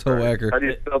 Yeah, the Hotel Whacker. How do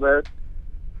you spell that?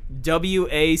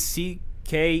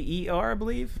 Wackerer, I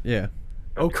believe. Yeah.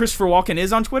 Oh, Christopher Walken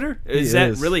is on Twitter? Is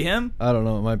that really him? I don't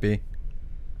know. It might be.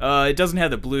 It doesn't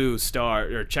have the blue star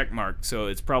or check mark, so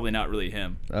it's probably not really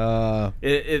him.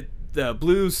 The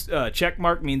blue check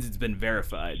mark means it's been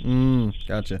verified.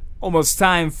 Gotcha. Almost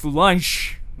time for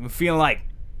lunch. I'm feeling like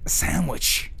a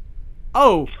sandwich.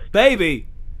 Oh, baby,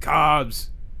 carbs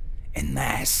and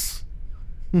mass.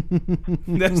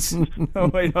 That's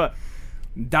wait.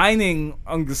 Dining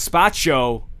on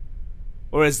gazpacho,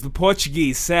 or as the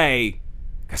Portuguese say,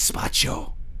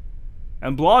 gazpacho.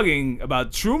 I'm blogging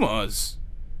about Trumas.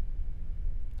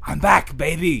 I'm back,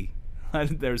 baby.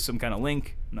 There's some kind of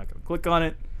link. I'm not going to click on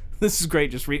it. This is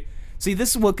great. Just read. See, this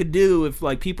is what could do if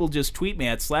people just tweet me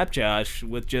at Slapjosh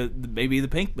with just maybe the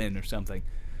Pinkman or something.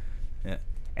 Yeah.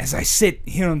 As I sit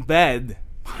here in bed,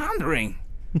 pondering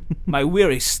my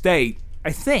weary state,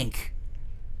 I think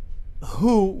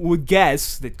who would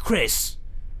guess that Chris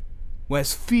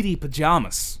wears feety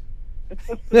pajamas?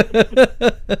 I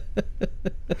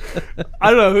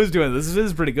don't know who's doing this. This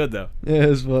is pretty good, though. Yeah,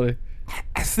 it's funny.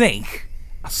 I think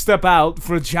I'll step out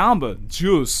for a Jamba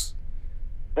Juice.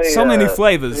 Hey, So many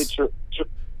flavors. Hey,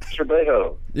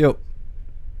 Trebejo, Yep.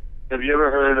 have you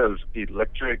ever heard of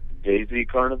Electric Daisy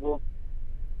Carnival?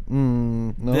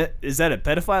 No. Is that a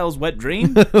pedophile's wet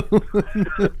dream?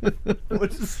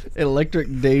 What is...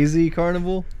 Electric Daisy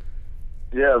Carnival?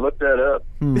 Yeah, look that up.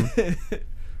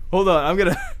 Hold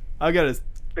on, I gotta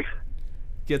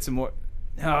get some more.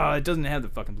 Oh, it doesn't have the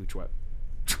fucking blue twat.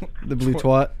 The blue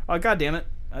twat? Oh, god damn it!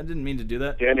 I didn't mean to do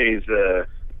that. Danny's, I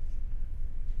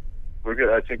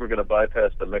think we're gonna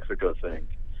bypass the Mexico thing.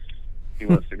 He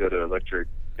wants to go to Electric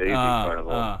Daisy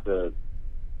Carnival.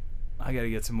 I gotta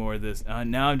get some more of this.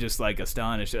 Now I'm just like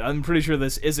astonished. I'm pretty sure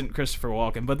this isn't Christopher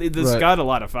Walken, but this Right. got a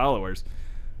lot of followers.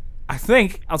 I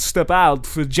think I'll step out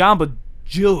for Jamba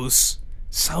Juice.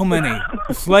 So many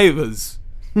flavors.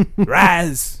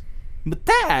 Raz,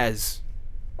 Mataz,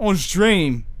 Orange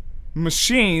Dream,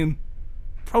 Machine,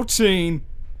 Protein,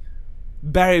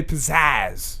 Berry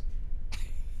Pizzazz.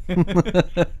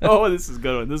 Oh, this is a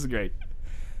good one. This is great.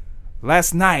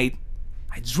 Last night,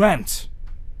 I dreamt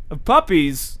of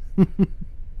puppies and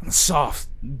the soft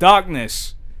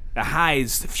darkness that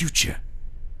hides the future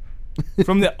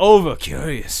from the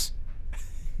over-curious.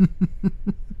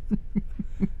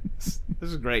 This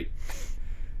is great.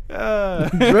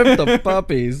 Dreamt of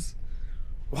puppies.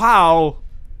 Wow,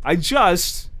 I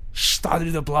just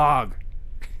started a blog.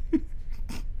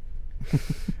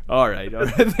 All right, I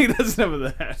think that's enough of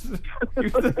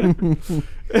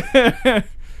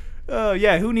that.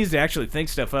 Yeah, who needs to actually think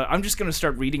stuff up? I'm just going to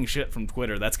start reading shit from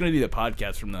Twitter. That's going to be the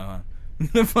podcast from now on.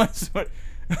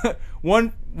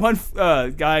 One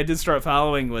guy I did start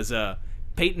following was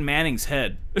Peyton Manning's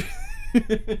head.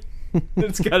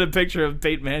 It's got a picture of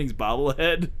Peyton Manning's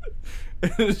bobblehead.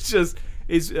 It's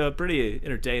pretty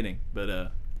entertaining,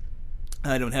 but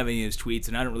I don't have any of his tweets,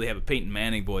 and I don't really have a Peyton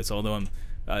Manning voice, although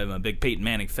I'm a big Peyton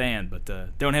Manning fan, but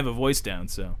don't have a voice down,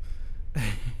 so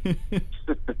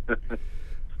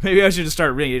maybe I should just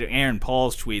start reading Aaron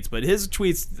Paul's tweets, but his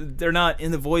tweets, they're not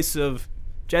in the voice of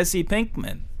Jesse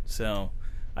Pinkman, so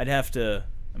I'd have to,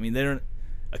 they don't,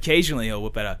 occasionally he'll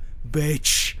whip out a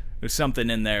bitch or something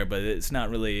in there, but it's not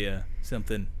really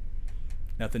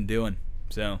nothing doing,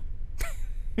 so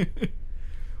well,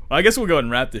 I guess we'll go ahead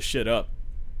and wrap this shit up,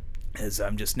 as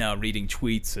I'm just now reading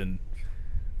tweets and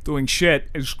doing shit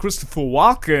as Christopher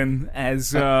Walken,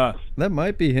 as That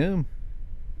might be him.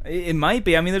 it might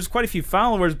be. There's quite a few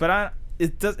followers, but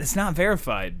it's not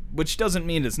verified, which doesn't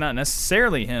mean it's not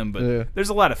necessarily him, but Yeah. there's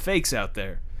a lot of fakes out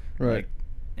there. Right.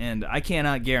 And I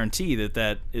cannot guarantee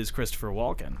that is Christopher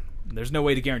Walken. There's no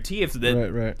way to guarantee if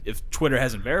Right. if Twitter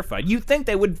hasn't verified. You'd think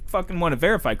they would fucking want to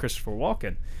verify Christopher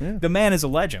Walken. Yeah. The man is a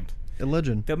legend. A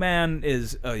legend. The man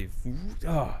is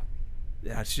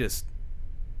it's just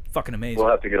fucking amazing. We'll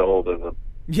have to get a hold of him.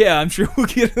 Yeah, I'm sure we'll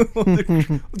get him. We'll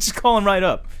just call him right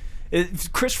up.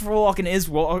 If Christopher Walken is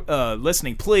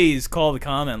listening, please call the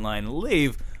comment line and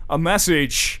leave a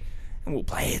message, and we'll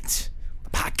play it. The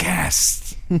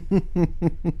podcast.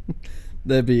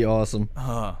 That'd be awesome.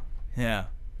 Yeah.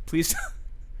 Please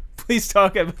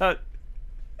talk about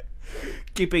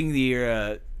keeping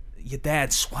your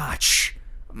dad's swatch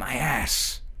of my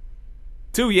ass.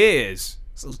 2 years.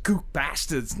 Those gook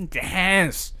bastards need to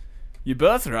hands. Your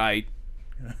birthright.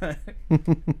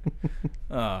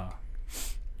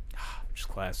 Just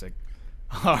classic.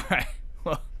 All right.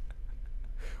 Well,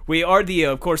 we are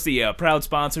of course, the proud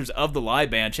sponsors of the Live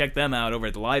Band. Check them out over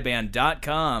at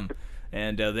theliveband.com.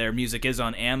 And their music is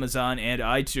on Amazon and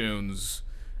iTunes,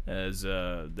 as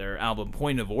their album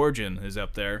Point of Origin is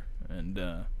up there,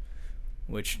 and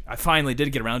which I finally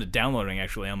did get around to downloading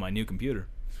actually on my new computer.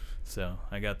 So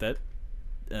I got that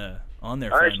on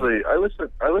there. I listen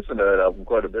to that album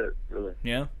quite a bit, really.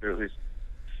 Yeah? Or at least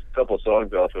a couple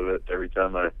songs off of it every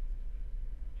time I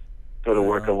go to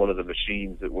work on one of the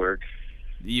machines at work.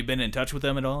 You been in touch with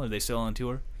them at all? Are they still on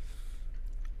tour?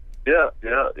 Yeah.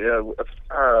 The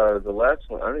last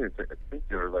one, I think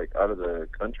they were like out of the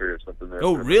country or something. There.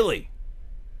 Oh, really?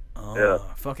 Oh, yeah.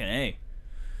 Fucking A.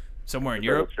 Somewhere in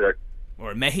Double Europe? check.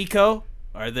 Or Mexico?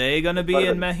 Are they going to be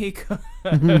in Mexico?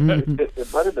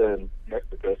 It might have been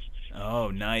Mexico. Oh,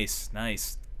 nice. I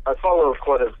follow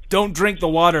quite a. Don't drink the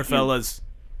water, fellas.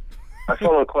 I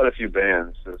follow quite a few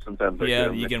bands, so sometimes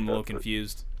Yeah, you get them a little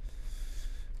confused.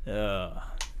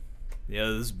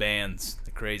 Those bands,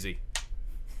 they're crazy.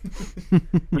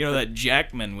 You know that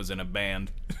Jackman was in a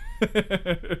band.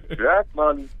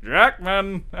 Jackman.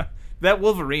 That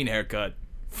Wolverine haircut.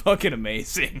 Fucking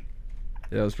amazing.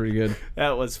 Yeah, it was pretty good.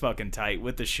 That was fucking tight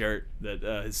with the shirt that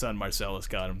his son Marcellus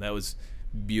got him. That was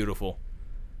beautiful.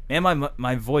 Man,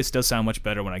 my voice does sound much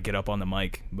better when I get up on the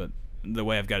mic, but the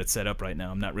way I've got it set up right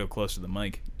now, I'm not real close to the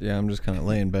mic. Yeah, I'm just kind of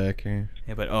laying back here.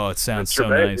 Yeah, but it sounds so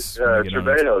nice.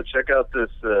 Trebejo, check out this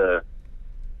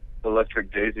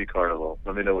Electric Daisy Carnival.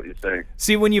 Let me know what you think.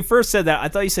 See, when you first said that, I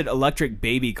thought you said Electric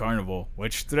Baby Carnival,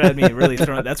 which had me really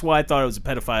thrown. That's why I thought it was a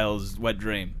pedophile's wet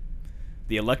dream.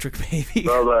 The Electric Baby.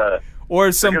 Well,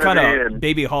 or some kind of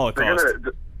baby Holocaust.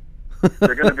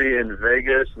 They're going to be in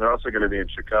Vegas, and they're also going to be in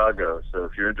Chicago. So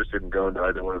if you're interested in going to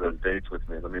either one of those dates with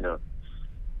me, let me know.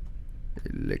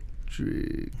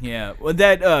 Electric. Yeah, well,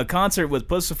 that concert with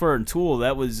Pussifer and Tool,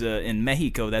 that was in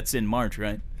Mexico. That's in March,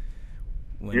 right?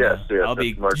 When, yes, I'll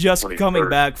be March just 21st. coming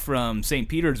back from St.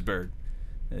 Petersburg.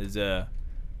 I'm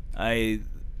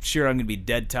going to be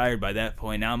dead tired by that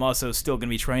point. Now I'm also still going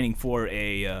to be training for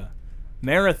a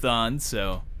marathon,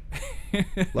 so...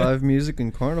 Live music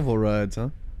and carnival rides,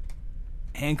 huh?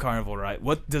 And carnival ride.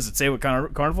 What does it say? What kind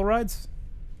of carnival rides?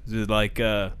 Is it like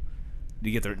do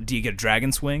you get a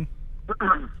dragon swing?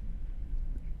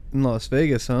 In Las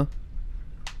Vegas, huh?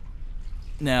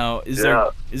 Now, is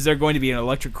there going to be an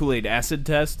electric Kool-Aid acid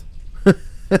test?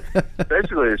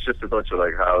 Basically, it's just a bunch of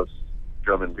like house,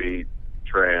 drum and beat,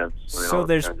 trance. So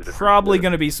there's probably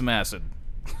going to be some acid.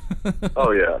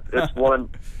 Oh yeah, it's one.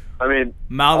 I mean,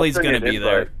 Molly's going to be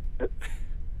there.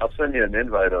 I'll send you an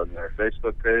invite on their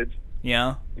Facebook page.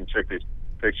 Yeah. You can check these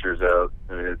pictures out.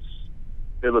 I mean,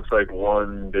 it looks like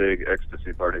one big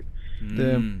ecstasy party.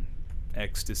 Damn.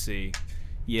 Ecstasy.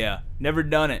 Yeah. Never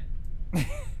done it.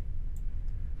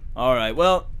 All right.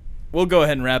 Well, we'll go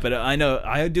ahead and wrap it up. I know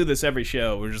I do this every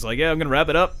show. We're just like, yeah, I'm going to wrap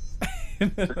it up.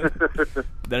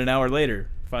 Then an hour later,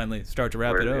 finally start to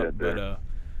wrap it up. But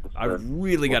I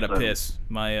really got to piss.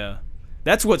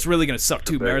 That's what's really going to suck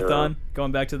too, marathon.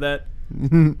 Going back to that.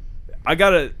 I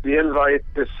gotta. The invite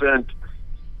is sent.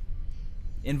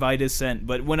 Invite is sent,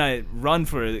 but when I run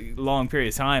for a long period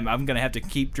of time, I'm gonna have to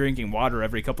keep drinking water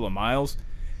every couple of miles.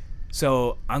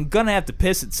 So I'm gonna have to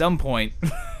piss at some point,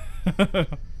 and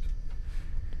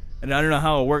I don't know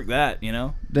how I'll work that. You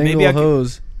know, Dangle maybe a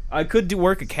hose. I could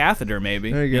work a catheter,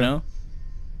 maybe. There you go. Know,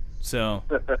 so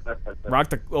rock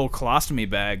the old colostomy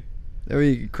bag. There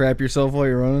you crap yourself while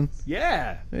you're running.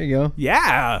 Yeah. There you go.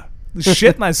 Yeah.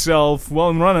 Shit myself while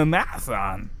I'm running a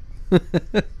marathon.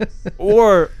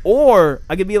 or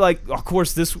I could be like, of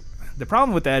course, the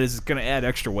problem with that is it's gonna add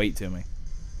extra weight to me.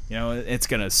 You know, it's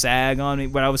gonna sag on me.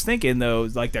 But I was thinking though,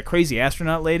 like that crazy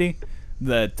astronaut lady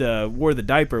that wore the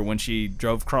diaper when she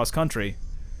drove cross country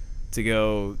to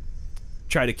go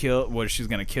try to kill. What she's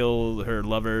gonna kill her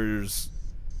lover's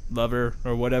lover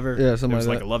or whatever. Yeah, something it was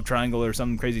like a love triangle or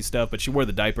some crazy stuff. But she wore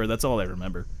the diaper. That's all I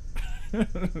remember.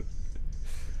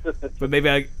 But maybe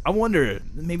I wonder,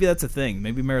 maybe that's a thing.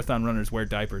 Maybe marathon runners wear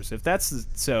diapers. If that's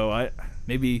so,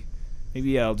 maybe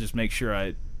I'll just make sure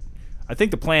I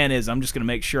think the plan is I'm just going to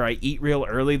make sure I eat real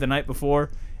early the night before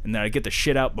and that I get the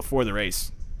shit out before the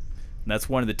race. And that's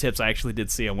one of the tips I actually did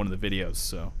see on one of the videos.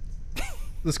 So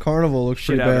this carnival looks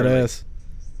Shit pretty out badass.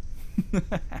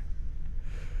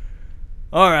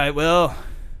 All right, well,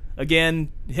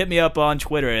 again, hit me up on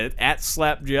Twitter at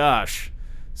 @slapjosh.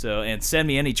 So, and send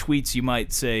me any tweets you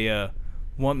might say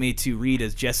want me to read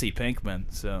as Jesse Pinkman.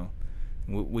 So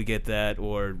we get that,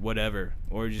 or whatever,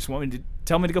 or just want me to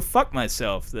tell me to go fuck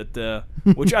myself. That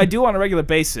which I do on a regular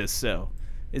basis. So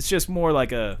it's just more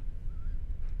like an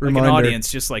audience,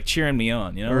 just like cheering me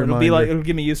on. You know, it'll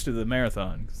get me used to the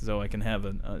marathon, so I can have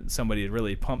somebody to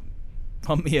really pump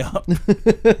me up,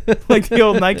 like the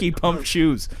old Nike pump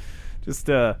shoes. Just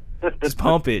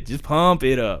pump it, just pump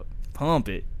it up, pump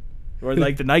it. Or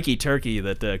like the Nike turkey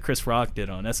that Chris Rock did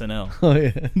on SNL. Oh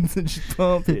yeah, just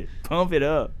pump it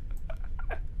up.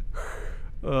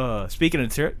 Speaking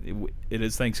of it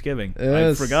is Thanksgiving.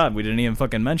 Yes. I forgot we didn't even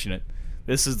fucking mention it.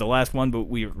 This is the last one, but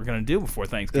we were gonna do before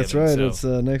Thanksgiving. That's right.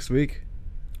 So It's next week.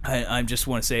 I just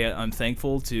want to say I'm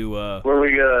thankful to. Were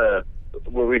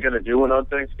we gonna do one on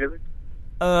Thanksgiving?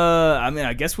 I mean,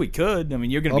 I guess we could. I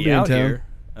mean, you're gonna I'll be be in out town. here.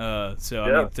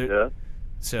 Yeah.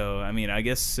 So I mean, I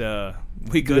guess we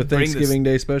Do a could bring Thanksgiving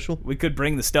Day special. We could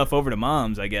bring the stuff over to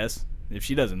Mom's, I guess, if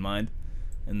she doesn't mind,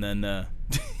 and then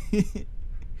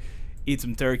eat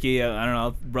some turkey. I don't know.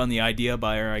 I'll run the idea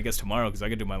by her, I guess, tomorrow because I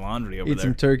could do my laundry over Eat there.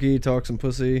 some turkey, talk some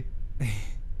pussy.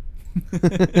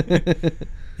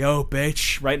 Yo,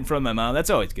 bitch! Right in front of my mom.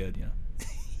 That's always good, you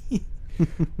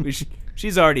know.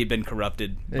 She's already been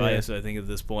corrupted by us, I think, at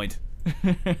this point.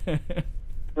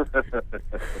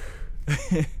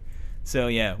 So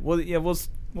yeah, we'll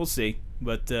see,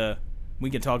 but we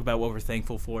can talk about what we're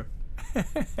thankful for.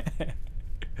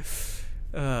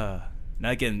 Now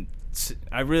again,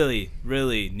 I really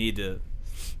need to.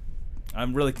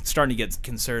 I'm really starting to get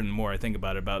concerned the more I think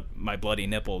about my bloody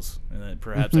nipples, and that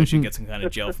perhaps I should get some kind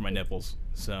of gel for my nipples.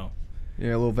 So Yeah,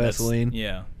 a little Vaseline.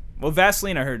 Yeah. Well,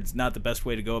 Vaseline, I heard, is not the best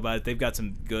way to go about it. They've got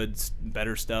some good,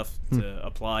 better stuff to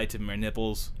apply to my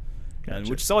nipples, and,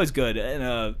 which is always good.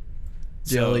 And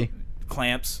Jelly.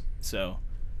 Clamps. So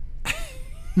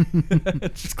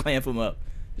just clamp them up.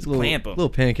 Just clamp them. Little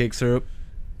pancake syrup.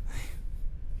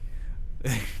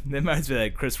 That reminds me of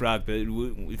that Chris Rock, but if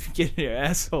you get your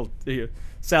asshole to your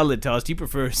salad tossed, do you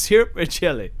prefer syrup or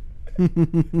jelly?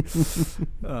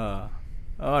 All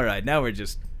right, now we're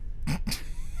just...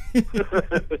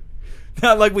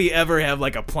 Not like we ever have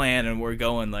like a plan and we're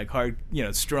going like hard,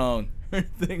 strong or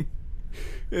anything.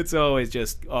 It's always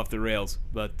just off the rails.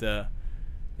 But,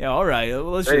 yeah, all right. Well,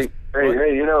 let's hey,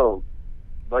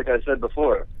 like I said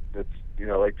before, it's,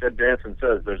 like Ted Danson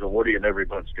says, there's a Woody in every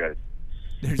bunch, guys.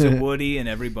 There's a Woody in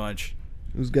every bunch.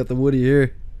 Who's got the Woody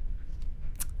here?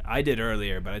 I did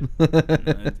earlier, but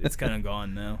it's kind of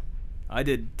gone now. I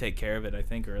did take care of it, I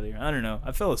think, earlier. I don't know.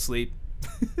 I fell asleep.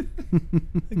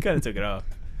 I kind of took it off.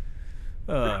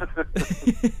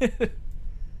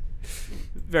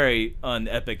 Very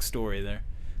unepic story there.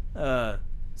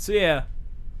 So, yeah.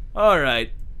 All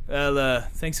right. Well,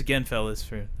 thanks again, fellas,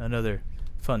 for another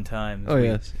fun time. Oh,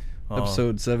 yes.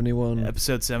 Episode 71.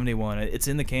 Episode 71. It's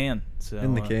in the can. So,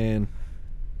 in the can.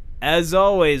 As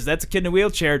always, that's a kid in a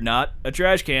wheelchair, not a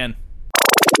trash can.